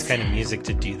is the best kind of music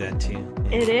to do that too.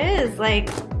 Yeah. It is, like,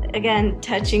 again,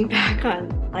 touching back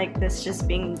on like this just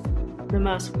being the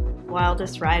most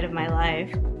wildest ride of my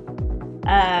life.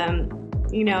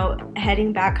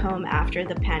 Heading back home after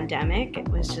the pandemic, it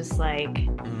was just like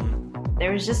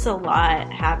there was just a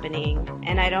lot happening,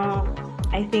 and I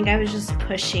think I was just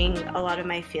pushing a lot of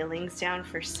my feelings down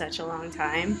for such a long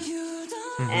time.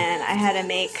 And I had to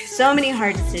make so many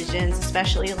hard decisions,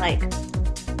 especially like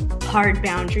hard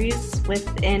boundaries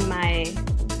within my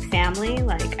family.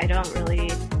 Like I don't really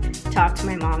talk to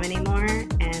my mom anymore,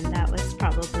 and that was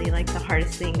probably like like the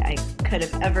hardest thing I could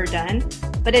have ever done.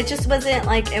 But it just wasn't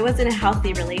like, it wasn't a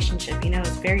healthy relationship, you know, it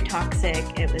was very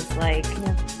toxic. It was like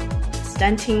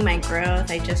stunting my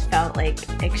growth. I just felt like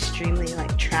extremely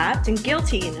like trapped and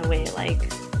guilty in a way.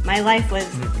 Like my life was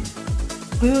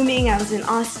booming. I was in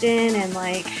Austin and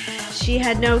like she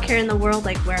had no care in the world,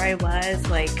 like where I was,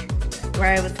 like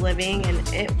where I was living, and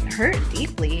it hurt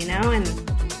deeply, you know, and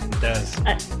it does.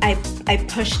 I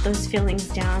pushed those feelings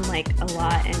down like a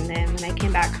lot, and then when I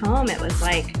came back home, it was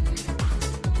like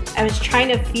I was trying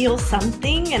to feel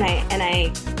something, and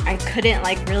I couldn't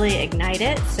like really ignite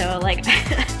it. So like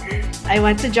I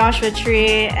went to Joshua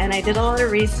Tree and I did a lot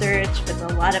of research with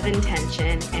a lot of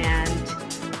intention, and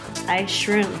I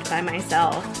shroomed by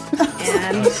myself.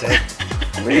 And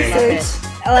Research.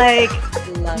 like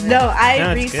Love it. no, I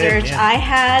No, it's researched. good, yeah. I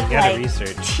had You gotta like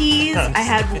research. teas. I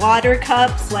had water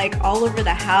cups like all over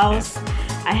the house.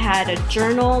 I had a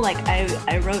journal. Like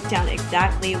I wrote down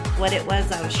exactly what it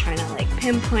was I was trying to like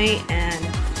pinpoint and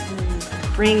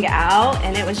bring out,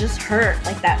 and it was just hurt,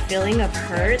 like that feeling of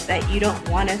hurt that you don't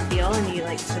want to feel, and you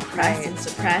like suppress and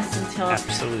suppress until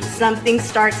Absolutely. something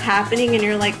starts happening, and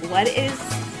you're like, what is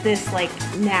this like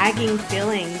nagging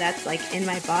feeling that's like in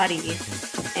my body?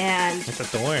 And It's a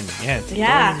thorn. Yeah, it's a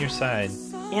Yeah. thorn in your side.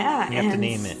 yeah, You have to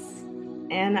name it.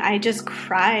 and I just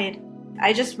cried.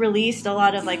 I just released a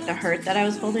lot of like the hurt that I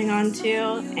was holding on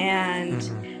to,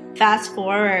 and fast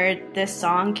forward, this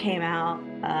song came out,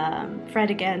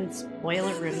 Fred Again's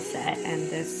Boiler Room set, and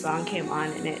this song came on,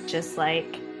 and it just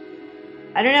like,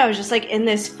 I don't know, it was just like in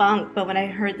this funk, but when I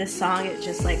heard this song, it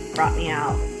just like brought me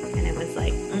out, and it was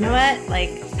like, you know what, like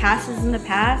past is in the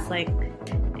past, like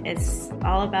it's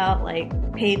all about like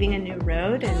paving a new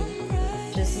road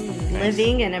and just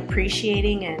living and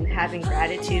appreciating and having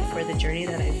gratitude for the journey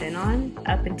that I've been on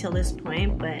up until this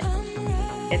point, but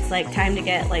it's like time to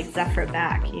get like Zephyr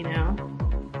back, you know?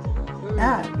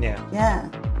 Yeah. Yeah. Yeah.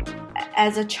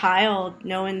 As a child,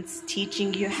 no one's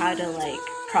teaching you how to like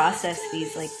process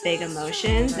these like big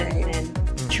emotions, and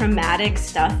traumatic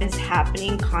stuff is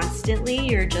happening constantly.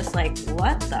 You're just like,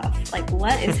 what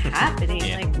what is happening?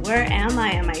 Like, where am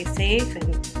I? Am I safe?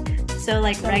 And so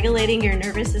like regulating your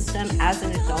nervous system as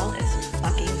an adult is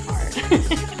fucking hard.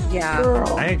 Yeah.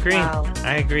 Girl. I agree. Wow.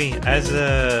 I agree. As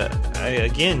I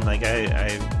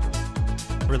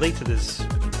relate to this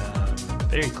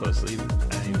very closely.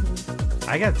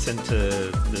 I got sent to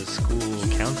the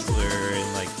school counselor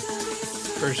in like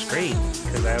first grade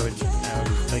because I would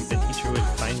like the teacher would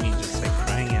find me just like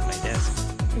crying at my desk,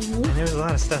 and there was a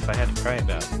lot of stuff I had to cry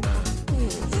about.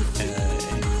 And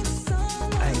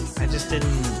I just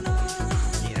didn't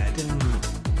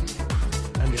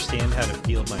understand how to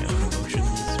feel my own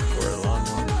emotions for a long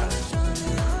time.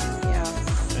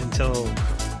 Yeah. Until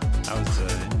I was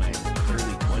in my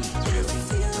early 20s, really.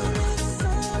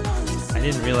 I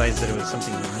didn't realize that it was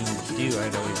something you needed to do.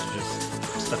 I'd always just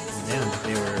stuff them down, but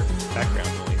they were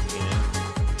background noise, you know?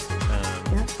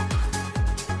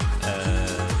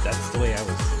 That's the way I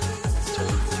was told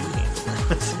to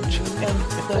handle it, essentially.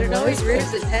 But it always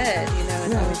rears its head, you know,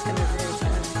 it's always going to rear its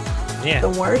head. Yeah. The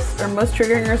worst or most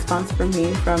triggering response for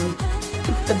me from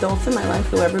adults in my life,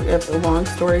 whoever, if a long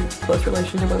story, close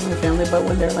relationship with my family, but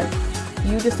when they're like,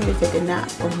 you just need to take a nap,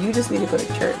 or you just need to go to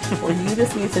church, or you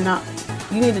just need to not,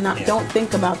 don't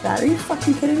think about that. Are you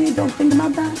fucking kidding me? Don't think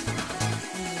about that?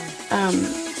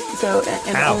 So,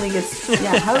 and it only gets,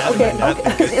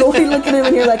 okay. When you look at him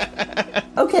and you're like,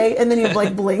 okay, and then you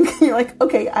like blink, you're like,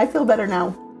 okay, I feel better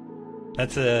now.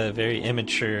 That's a very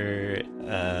immature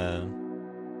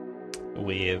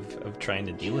way of trying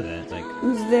to deal with it. Like, It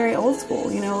was very old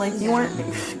school, you know, like you weren't,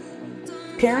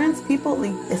 parents, people,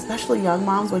 like, especially young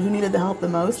moms who needed the help the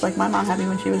most, like my mom had me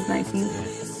when she was 19.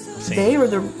 same. They were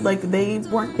they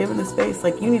weren't given the space.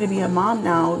 Like, you need to be a mom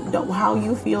now. How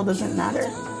you feel doesn't matter.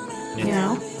 You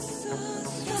know?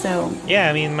 So. Yeah,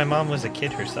 I mean, my mom was a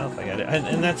kid herself. I got it,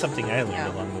 and that's something I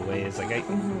learned along the way. Is like I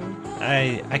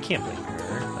can't blame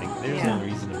her. Like, there's no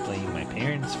reason to blame my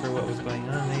parents for what was going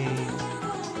on.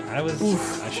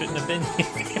 I shouldn't have been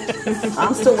here.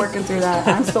 I'm still working through that.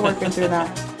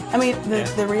 I mean,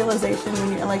 the realization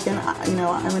when you're like, you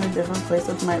know, I'm in a different place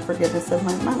with my forgiveness of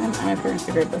my parents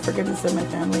are great, but forgiveness of my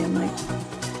family, and like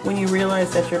when you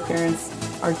realize that your parents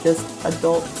are just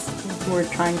adults who are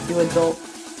trying to adult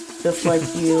just like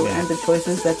you, and the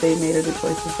choices that they made are the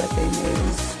choices that they made.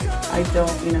 And I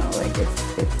don't, you know, like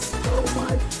it's so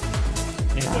much.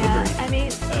 I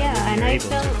mean, and you're I able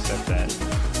feel to accept that.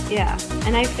 Yeah,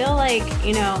 and I feel like,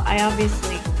 you know, I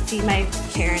obviously see my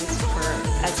parents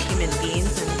as human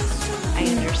beings, and I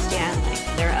understand like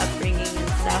their upbringing and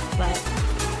stuff, but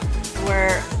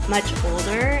we're much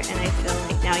older, and I feel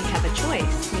like now you have a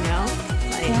choice, you know,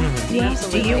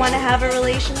 Do you want to have a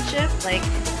relationship? Like,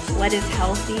 what is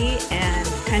healthy, and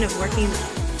kind of working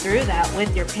through that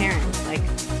with your parents. Like,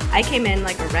 I came in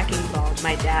like a wrecking ball with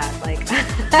my dad. Like,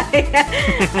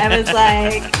 I was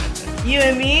like, you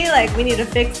and me, like, we need to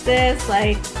fix this.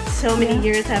 Like, so many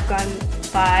years have gone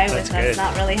by with us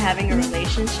not really having a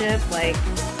relationship. Like,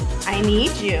 I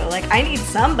need you. Like, I need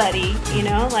somebody, you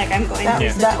know? Like, I'm going through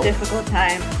such a difficult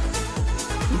time.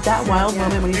 That wild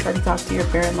moment when you start to talk to your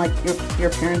parent, like your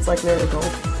parents like they're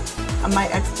adults. My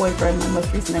ex-boyfriend, my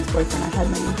most recent ex-boyfriend, I've had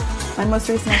many. My most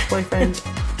recent ex-boyfriend,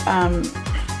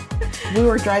 we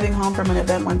were driving home from an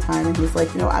event one time, and he was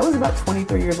like, you know, I was about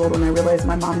 23 years old when I realized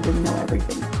my mom didn't know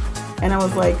everything. And I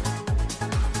was like,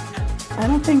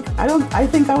 I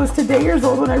think I was today years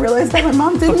old when I realized that my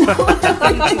mom didn't know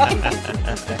everything.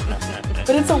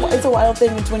 But it's a wild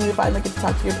thing. It's when you finally get to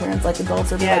talk to your parents like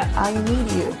adults, or be like, I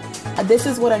need you. This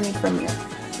is what I need from you.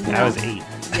 You know? I was 8.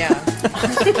 Yeah. I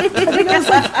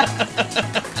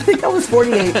think I was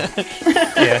 48.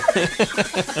 Yeah.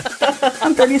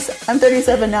 I'm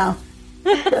 37 now.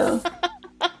 So,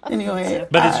 anyway.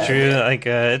 But it's true. Like,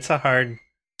 it's a hard...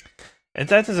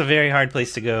 That is a very hard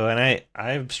place to go, and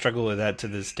I struggle with that to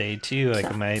this day too. Like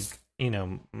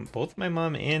both my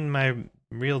mom and my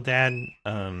real dad.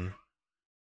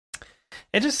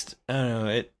 It just, I don't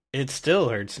know. It still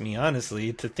hurts me,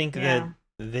 honestly, to think that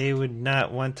they would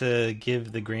not want to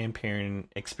give the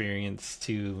grandparent experience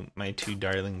to my 2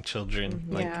 darling children.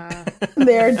 Yeah,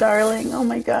 they're darling. Oh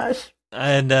my gosh.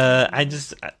 And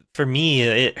for me,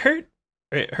 it hurt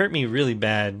me really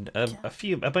bad a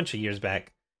bunch of years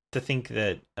back. To think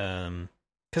that,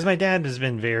 because my dad has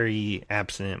been very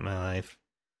absent in my life,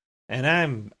 and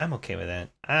I'm okay with that.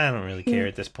 I don't really care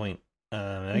at this point.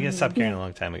 I guess stopped caring a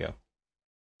long time ago.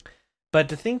 But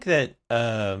to think that,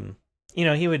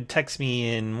 he would text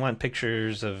me and want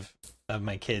pictures of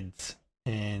my kids,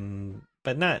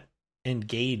 but not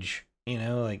engage.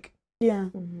 Like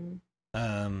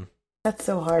that's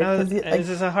so hard. This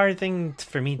is a hard thing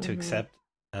for me to accept.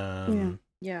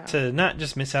 To not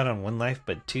just miss out on 1 life,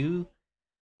 but 2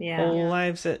 whole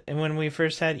lives. And when we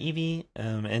first had Evie,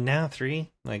 and now 3,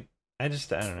 like, I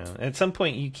don't know. At some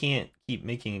point, you can't keep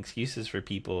making excuses for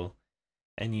people,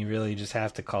 and you really just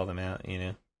have to call them out,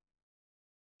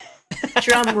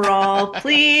 Drum roll,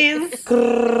 please.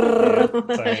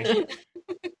 Sorry.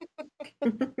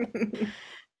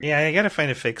 Yeah, I gotta find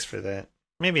a fix for that.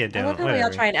 Maybe I don't. I love how we all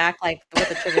try and act like with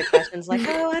the trivia questions, like,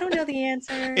 oh, I don't know the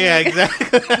answer. Yeah,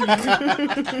 exactly.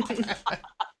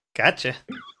 Gotcha.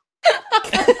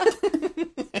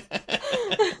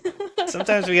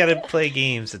 Sometimes we gotta play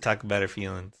games to talk about our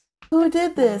feelings. Who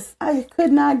did this? I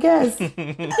could not guess.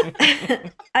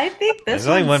 I think there's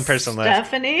only one person left.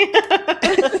 Stephanie.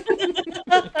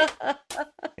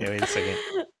 Yeah, wait a second.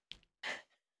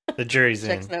 The jury's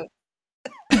in. Note.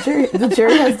 The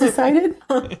jury has decided.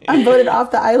 I'm voted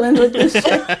off the island with this shit.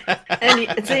 And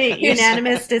it's a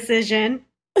unanimous decision.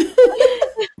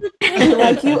 I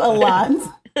like you a lot.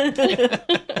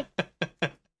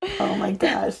 Oh my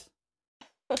gosh.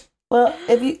 Well,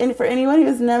 and for anyone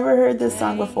who's never heard this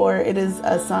song before, it is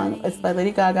a song. It's by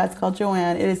Lady Gaga. It's called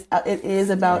Joanne. It is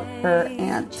about her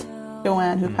aunt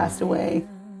Joanne, who passed away,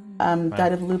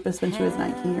 died of lupus when she was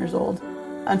 19 years old.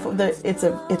 It's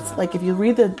like, if you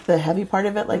read the heavy part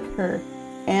of it, like, her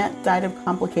aunt died of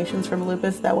complications from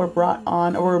lupus that were brought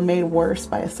on or were made worse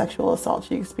by a sexual assault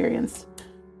she experienced.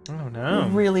 Oh no!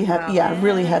 Really heavy,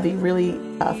 really heavy, really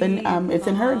tough. And it's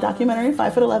in her documentary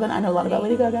 5'11". I know a lot about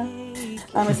Lady Gaga.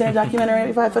 It's in her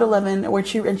documentary 5'11",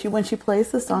 when she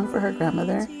plays the song for her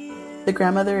grandmother. The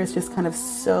grandmother is just kind of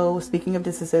so. Speaking of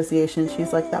disassociation,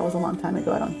 she's like, "That was a long time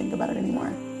ago. I don't think about it anymore,"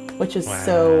 which is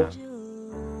so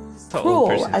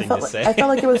cruel. I felt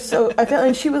like it was so. I felt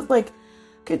like she was like,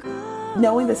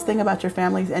 knowing this thing about your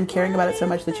family and caring about it so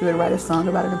much that you would write a song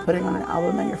about it and putting on an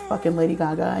album, and you're fucking Lady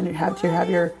Gaga, and you have to have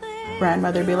your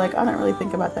grandmother be like, I don't really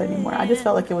think about that anymore. I just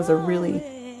felt like it was a really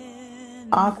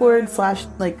awkward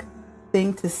 / like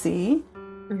thing to see,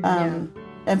 and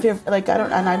feel like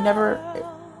I've never,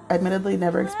 admittedly,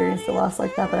 never experienced a loss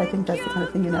like that, but I think that's the kind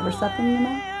of thing you never stop thinking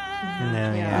about.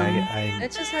 No,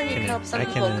 it's just how you can help some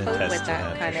people cope with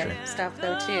that kind of stuff,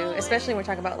 though, too. Especially when we're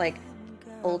talking about, like,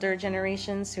 older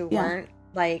generations who weren't,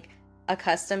 like,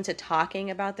 accustomed to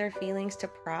talking about their feelings, to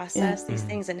process these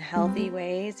things in healthy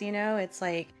ways. It's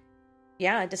like,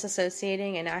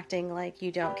 disassociating and acting like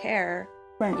you don't care,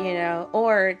 right?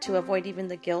 Or to avoid even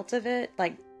the guilt of it,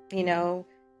 like,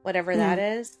 whatever that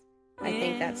is. I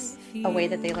think that's a way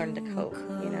that they learn to cope,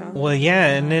 you know? Well, yeah,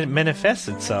 and it manifests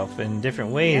itself in different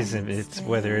ways. If it's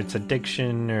whether it's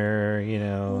addiction or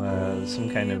some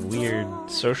kind of weird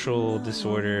social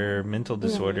disorder, mental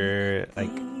disorder, like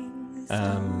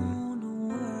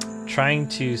trying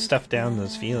to stuff down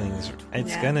those feelings.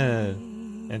 It's gonna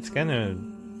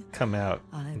come out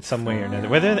in some way or another.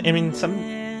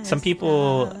 Some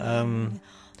people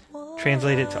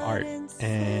translate it to art,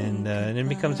 and it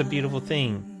becomes a beautiful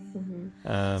thing.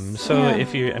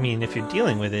 If you're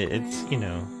dealing with it, it's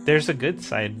there's a good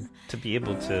side to be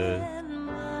able to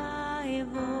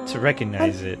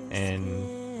recognize it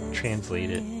and translate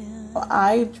it. Well,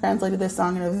 I translated this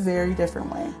song in a very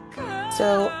different way.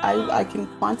 So I can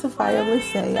quantifiably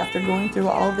say, after going through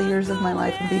all the years of my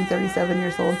life and being 37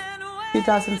 years old,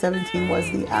 2017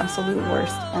 was the absolute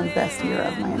worst and best year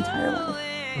of my entire life.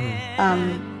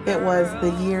 It was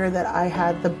the year that I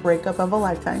had the breakup of a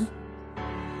lifetime.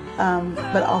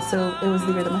 But also it was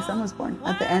the year that my son was born.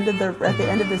 At the end of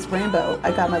this rainbow,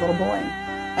 I got my little boy,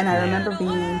 and I remember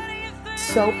being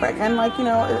so pregnant.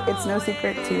 And it's no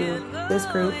secret to this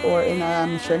group, or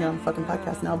I'm sure I'm a fucking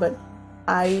podcast now, but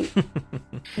I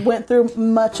went through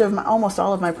almost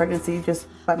all of my pregnancy just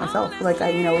by myself.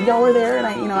 Y'all were there,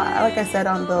 and like I said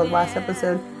on the last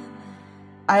episode,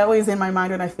 I always, in my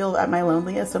mind, when I feel at my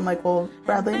loneliest, I'm like, well,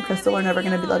 Bradley and Crystal are never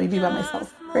going to let me be by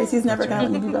myself. Gracie's never going to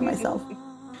let me be by myself.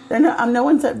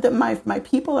 My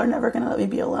people are never going to let me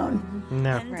be alone.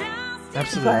 No,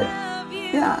 absolutely. But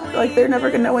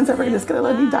yeah, no one's ever just going to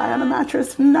let me die on a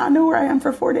mattress and not know where I am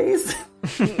for 4 days.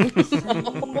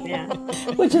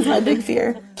 Which is my big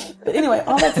fear. But anyway,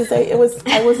 all that to say, I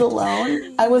was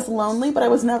alone. I was lonely, but I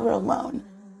was never alone.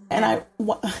 And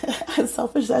as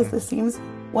selfish as this seems,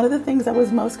 one of the things I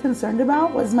was most concerned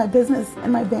about was my business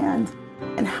and my band,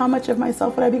 and how much of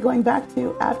myself would I be going back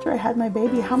to after I had my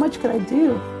baby? How much could I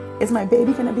do? Is my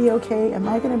baby going to be okay? Am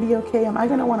I going to be okay? Am I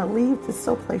going to want to leave to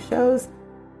still play shows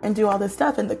and do all this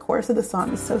stuff? And the chorus of the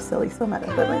song is so silly, so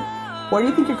meta. But where do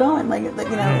you think you're going?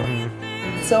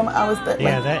 So I was that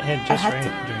had just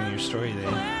right during your story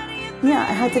there. Yeah,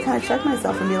 I had to kind of check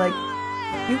myself and be like,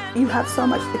 you have so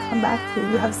much to come back to.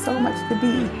 You have so much to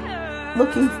be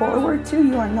looking forward to.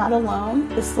 You are not alone.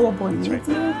 This little boy needs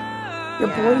you. Your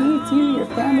boy needs you. Your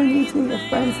family needs you. Your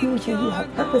friends need you. You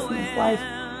have purpose in this life.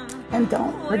 And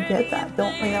don't forget that.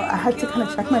 I had to kind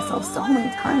of check myself so many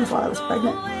times while I was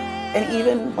pregnant. And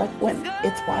even when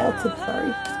it's wild to,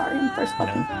 sorry, I'm the first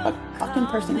fucking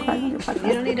person crying on your podcast.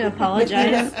 You don't need to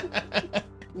apologize.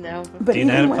 No. But do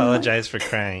not apologize for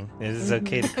crying. It is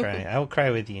okay to cry. I will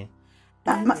cry with you.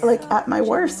 At my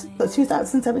worst, so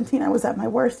 2017, I was at my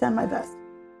worst and my best.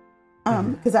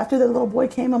 Because after the little boy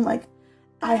came, I'm like,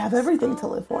 I have everything to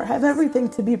live for. I have everything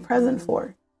to be present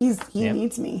for. He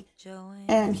needs me.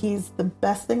 And he's the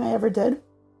best thing I ever did.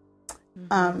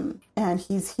 And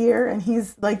he's here, and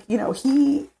he's I'm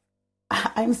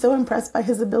so impressed by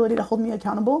his ability to hold me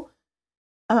accountable.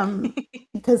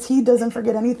 Because he doesn't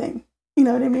forget anything. You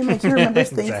know what I mean? He remembers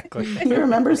things. Exactly. He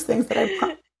remembers things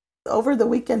that over the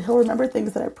weekend, he'll remember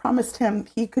things that I promised him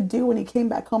he could do when he came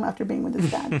back home after being with his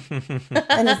dad.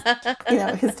 And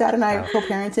his dad and I are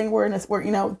co-parenting. We're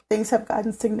things have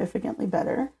gotten significantly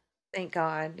better. Thank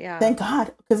God. Yeah. Thank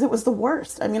God, because it was the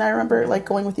worst. I mean, I remember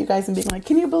going with you guys and being like,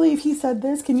 "Can you believe he said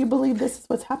this? Can you believe this is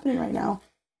what's happening right now?"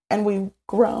 And we've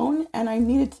grown, and I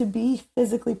needed to be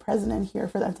physically present and here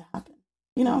for that to happen.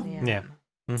 Yeah.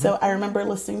 Mm-hmm. So I remember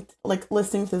listening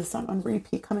to the song on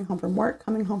repeat, coming home from work,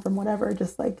 coming home from whatever,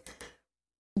 just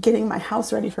getting my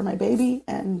house ready for my baby.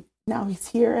 And now he's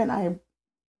here, and I,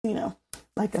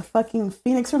 like a fucking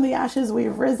phoenix from the ashes,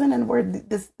 we've risen, and we're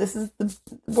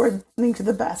leading to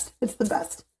the best. It's the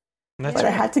best. But right. I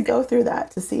had to go through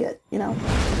that to see it,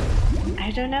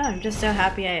 I don't know. I'm just so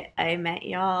happy I met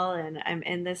y'all, and I'm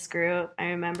in this group. I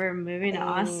remember moving to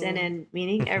Austin and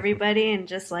meeting everybody, and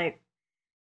just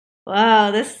wow,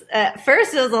 this at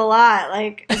first it was a lot,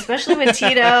 especially with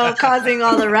Tito causing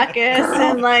all the ruckus.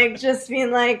 Girl. And just being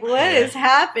what is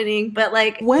happening? But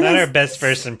not our best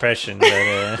first impression, but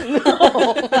it's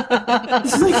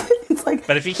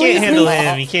but if you can't handle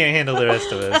him, you can't handle the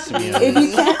rest of us.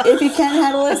 If you can't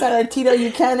handle us at our Tito,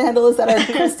 you can't handle us at our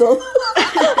Crystal.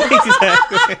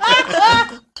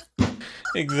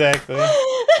 Exactly.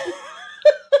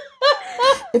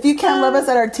 If you can't love us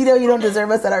at our Tito, you don't deserve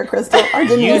us at our Crystal.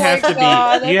 You have to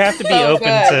be open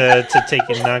to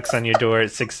taking knocks on your door at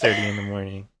 6:30 in the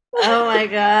morning. Oh my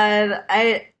God.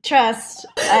 I trust.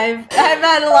 I've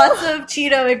had lots of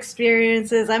Tito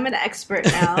experiences. I'm an expert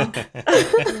now.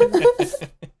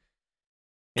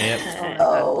 Yep.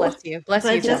 Oh, bless you. Bless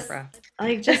But you, just- Jeffra.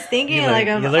 Like, just thinking You learn-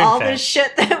 of you learn all fast. the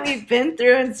shit that we've been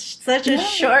through in such a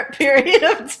short period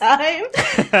of time.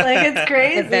 Like, it's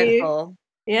crazy. Eventful.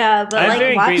 Yeah, but I'm like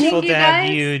very watching grateful you to have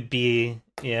guys, you be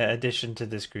addition to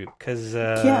this group because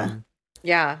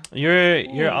Yeah.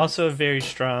 you're also a very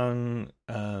strong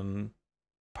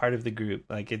part of the group.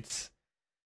 Like it's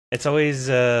always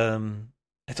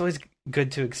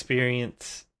good to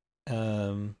experience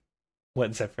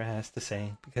what Zephyr has to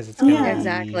say because it's gonna be,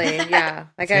 Exactly. Yeah.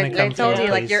 Like It's gonna I come told from a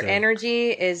you, like place your of- energy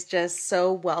is just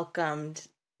so welcomed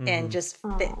and Mhm. just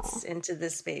fits into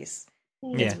this space.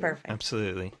 yeah, It's perfect.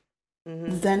 absolutely.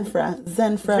 Mhm. Zenfra.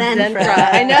 Zenfra.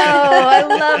 I know. I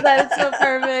love that. It's so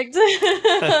perfect.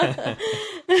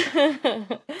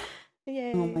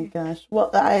 Yay. Oh my gosh. Well,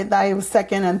 I was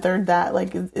second and third that.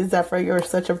 Like, Zephyr, you're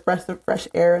such a breath of fresh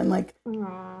air and, like,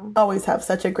 always have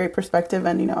such a great perspective.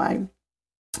 And, you know,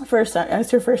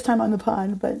 it's your first time on the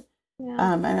pod, but,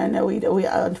 and I know we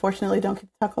unfortunately don't get to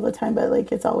talk all the time, but,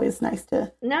 like, it's always nice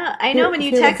to. No, I know when you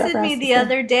hear what texted Zephyr me has to the say.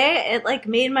 other day, it like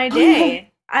made my day.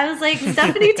 I was like,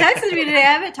 Stephanie texted me today.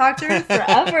 I haven't talked to her in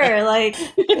forever. Like,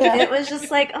 it was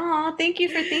just like, oh, thank you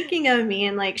for thinking of me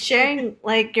and like sharing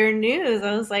like your news.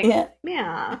 I was like, yeah.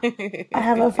 I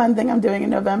have a fun thing I'm doing in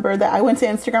November that I went to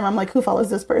Instagram. I'm like, who follows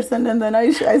this person? And then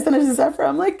I sent it to Zephyr.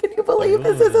 I'm like, can you believe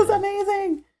this? This is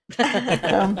amazing.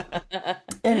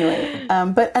 Anyway,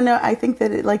 but I know I think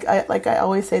that it, like I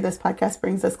always say, this podcast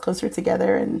brings us closer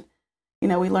together, and you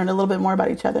know we learn a little bit more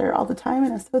about each other all the time.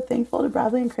 And I'm so thankful to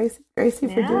Bradley and Gracie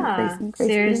for doing Gracie.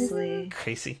 Seriously,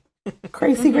 Gracie.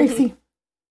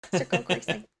 Circle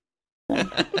Gracie.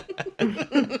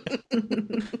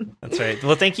 That's right.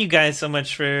 Well, thank you guys so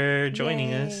much for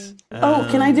joining us.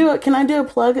 Can I do a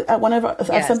plug at one of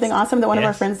something awesome that one of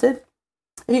our friends did?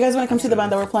 If you guys want to come see the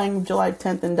band that we're playing July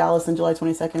 10th in Dallas and July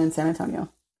 22nd in San Antonio,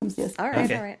 come see us. All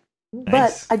right, all right.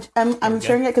 But Nice. I'm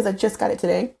sharing it because I just got it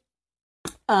today.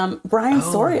 Brian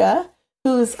Soria,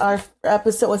 who's our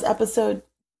episode.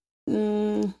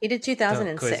 He did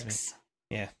 2006.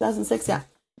 Yeah. 2006. Yeah.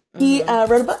 He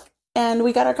wrote a book, and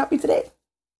we got our copy today.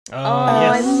 Oh,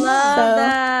 I love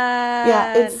that.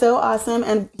 Yeah, it's so awesome.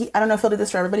 And I don't know if he'll do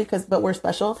this for everybody, but we're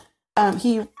special.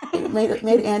 He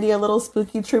made Andy a little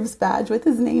Spooky Troops badge with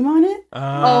his name on it.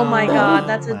 Oh my god,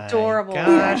 that's adorable.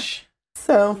 Gosh.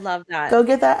 So love that. Go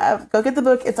get that. Go get the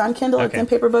book. It's on Kindle. Okay. It's in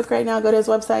paper book right now. Go to his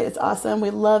website. It's awesome.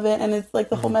 We love it, and it's like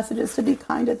the whole message is to be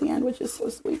kind at the end, which is so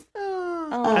sweet.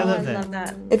 I love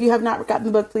that. If you have not gotten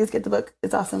the book, please get the book.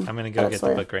 It's awesome. I'm gonna go get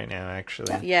the book right now.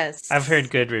 Actually, yes, I've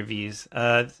heard good reviews.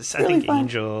 I think fun.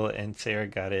 Angel and Sarah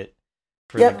got it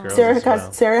for the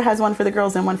girls. Sarah has one for the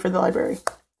girls and one for the library.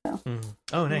 So.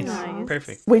 Oh, nice.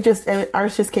 Perfect.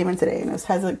 Ours just came in today, and it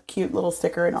has a cute little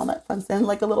sticker and all that fun stuff, and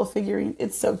like a little figurine.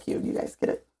 It's so cute. You guys get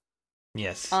it.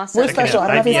 Yes. Awesome. We're special. I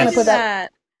don't know if he's gonna put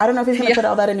that. I don't know if he's gonna put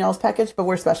all that in y'all's package, but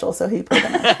we're special, so he put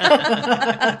them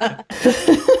out.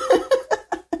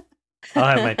 I'll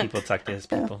have my people talk to his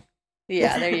people.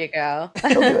 Yeah, there you go.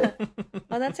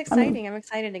 Well, that's exciting. I'm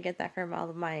excited to get that from all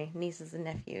of my nieces and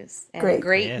nephews. And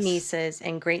great nieces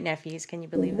and great nephews. Can you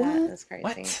believe that? That's crazy.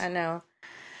 What? I know.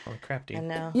 Oh crap, dude. I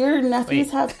know. Your nephews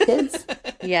have kids?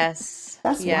 Yes.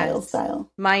 That's wild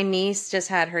style. My niece just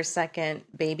had her second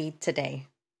baby today.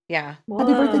 Yeah.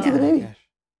 Happy birthday to the baby.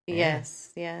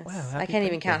 Yes, yes. Wow, I can't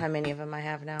even count how many of them I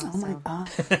have now. Oh my god.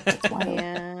 That's wild.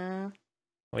 Yeah.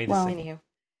 Wait a second.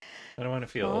 I don't want to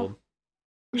feel old.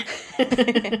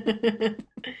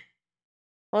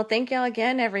 Well, thank y'all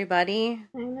again, everybody.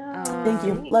 I know. Thank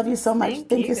you. Love you so much.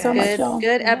 Thank you so much, y'all.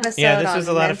 Good episode this was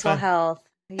a lot of fun. Mental health.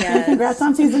 Yeah. Congrats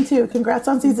on season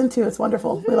 2. It's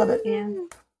wonderful. We love it. Yeah.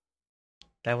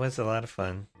 That was a lot of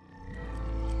fun.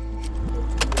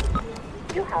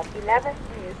 You have 11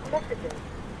 new messages.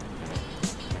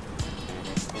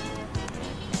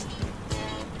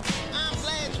 I'm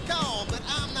glad you called, but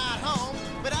I'm not home.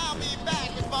 But I'll be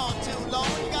back before too long.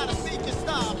 You gotta seek your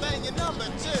star, bang your number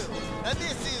 2. Now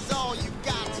this is all you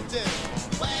got to do.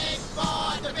 Wait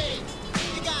for the beat.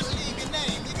 You gotta leave your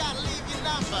name, you gotta leave your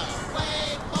number.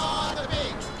 Wait for the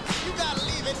beat. You gotta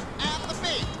leave it at the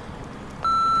beat.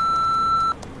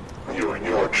 You and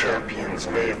your champions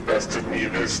may have bested me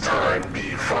this time,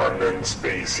 be fun and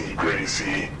spacey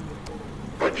Gracie.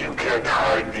 But you can't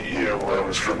hide the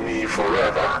earworms from me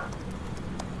forever.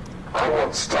 I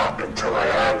won't stop until I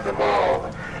have them all,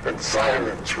 and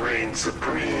silence reigns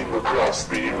supreme across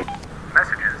the universe.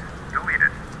 Messages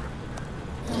deleted.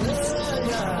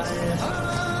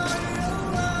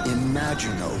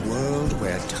 Imagine a world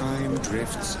where time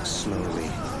drifts slowly.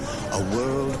 A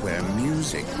world where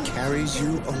music carries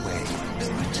you away.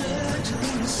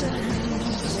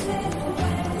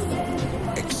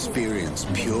 experience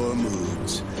Pure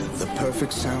Moods, the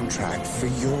perfect soundtrack for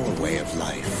your way of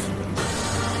life.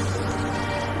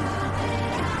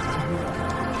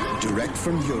 Direct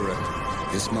from Europe,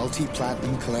 this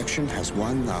multi-platinum collection has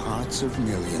won the hearts of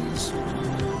millions.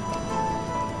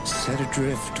 Set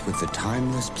adrift with the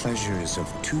timeless pleasures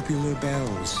of Tubular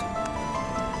Bells.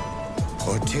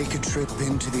 Or take a trip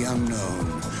into the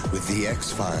unknown with the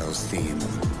X-Files theme.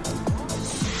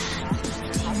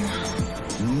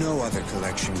 No other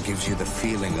collection gives you the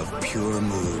feeling of Pure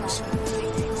Moods.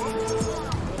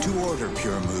 To order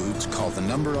Pure Moods, call the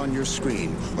number on your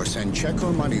screen or send check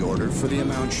or money order for the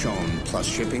amount shown, plus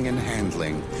shipping and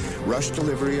handling. Rush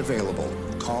delivery available.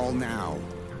 Call now.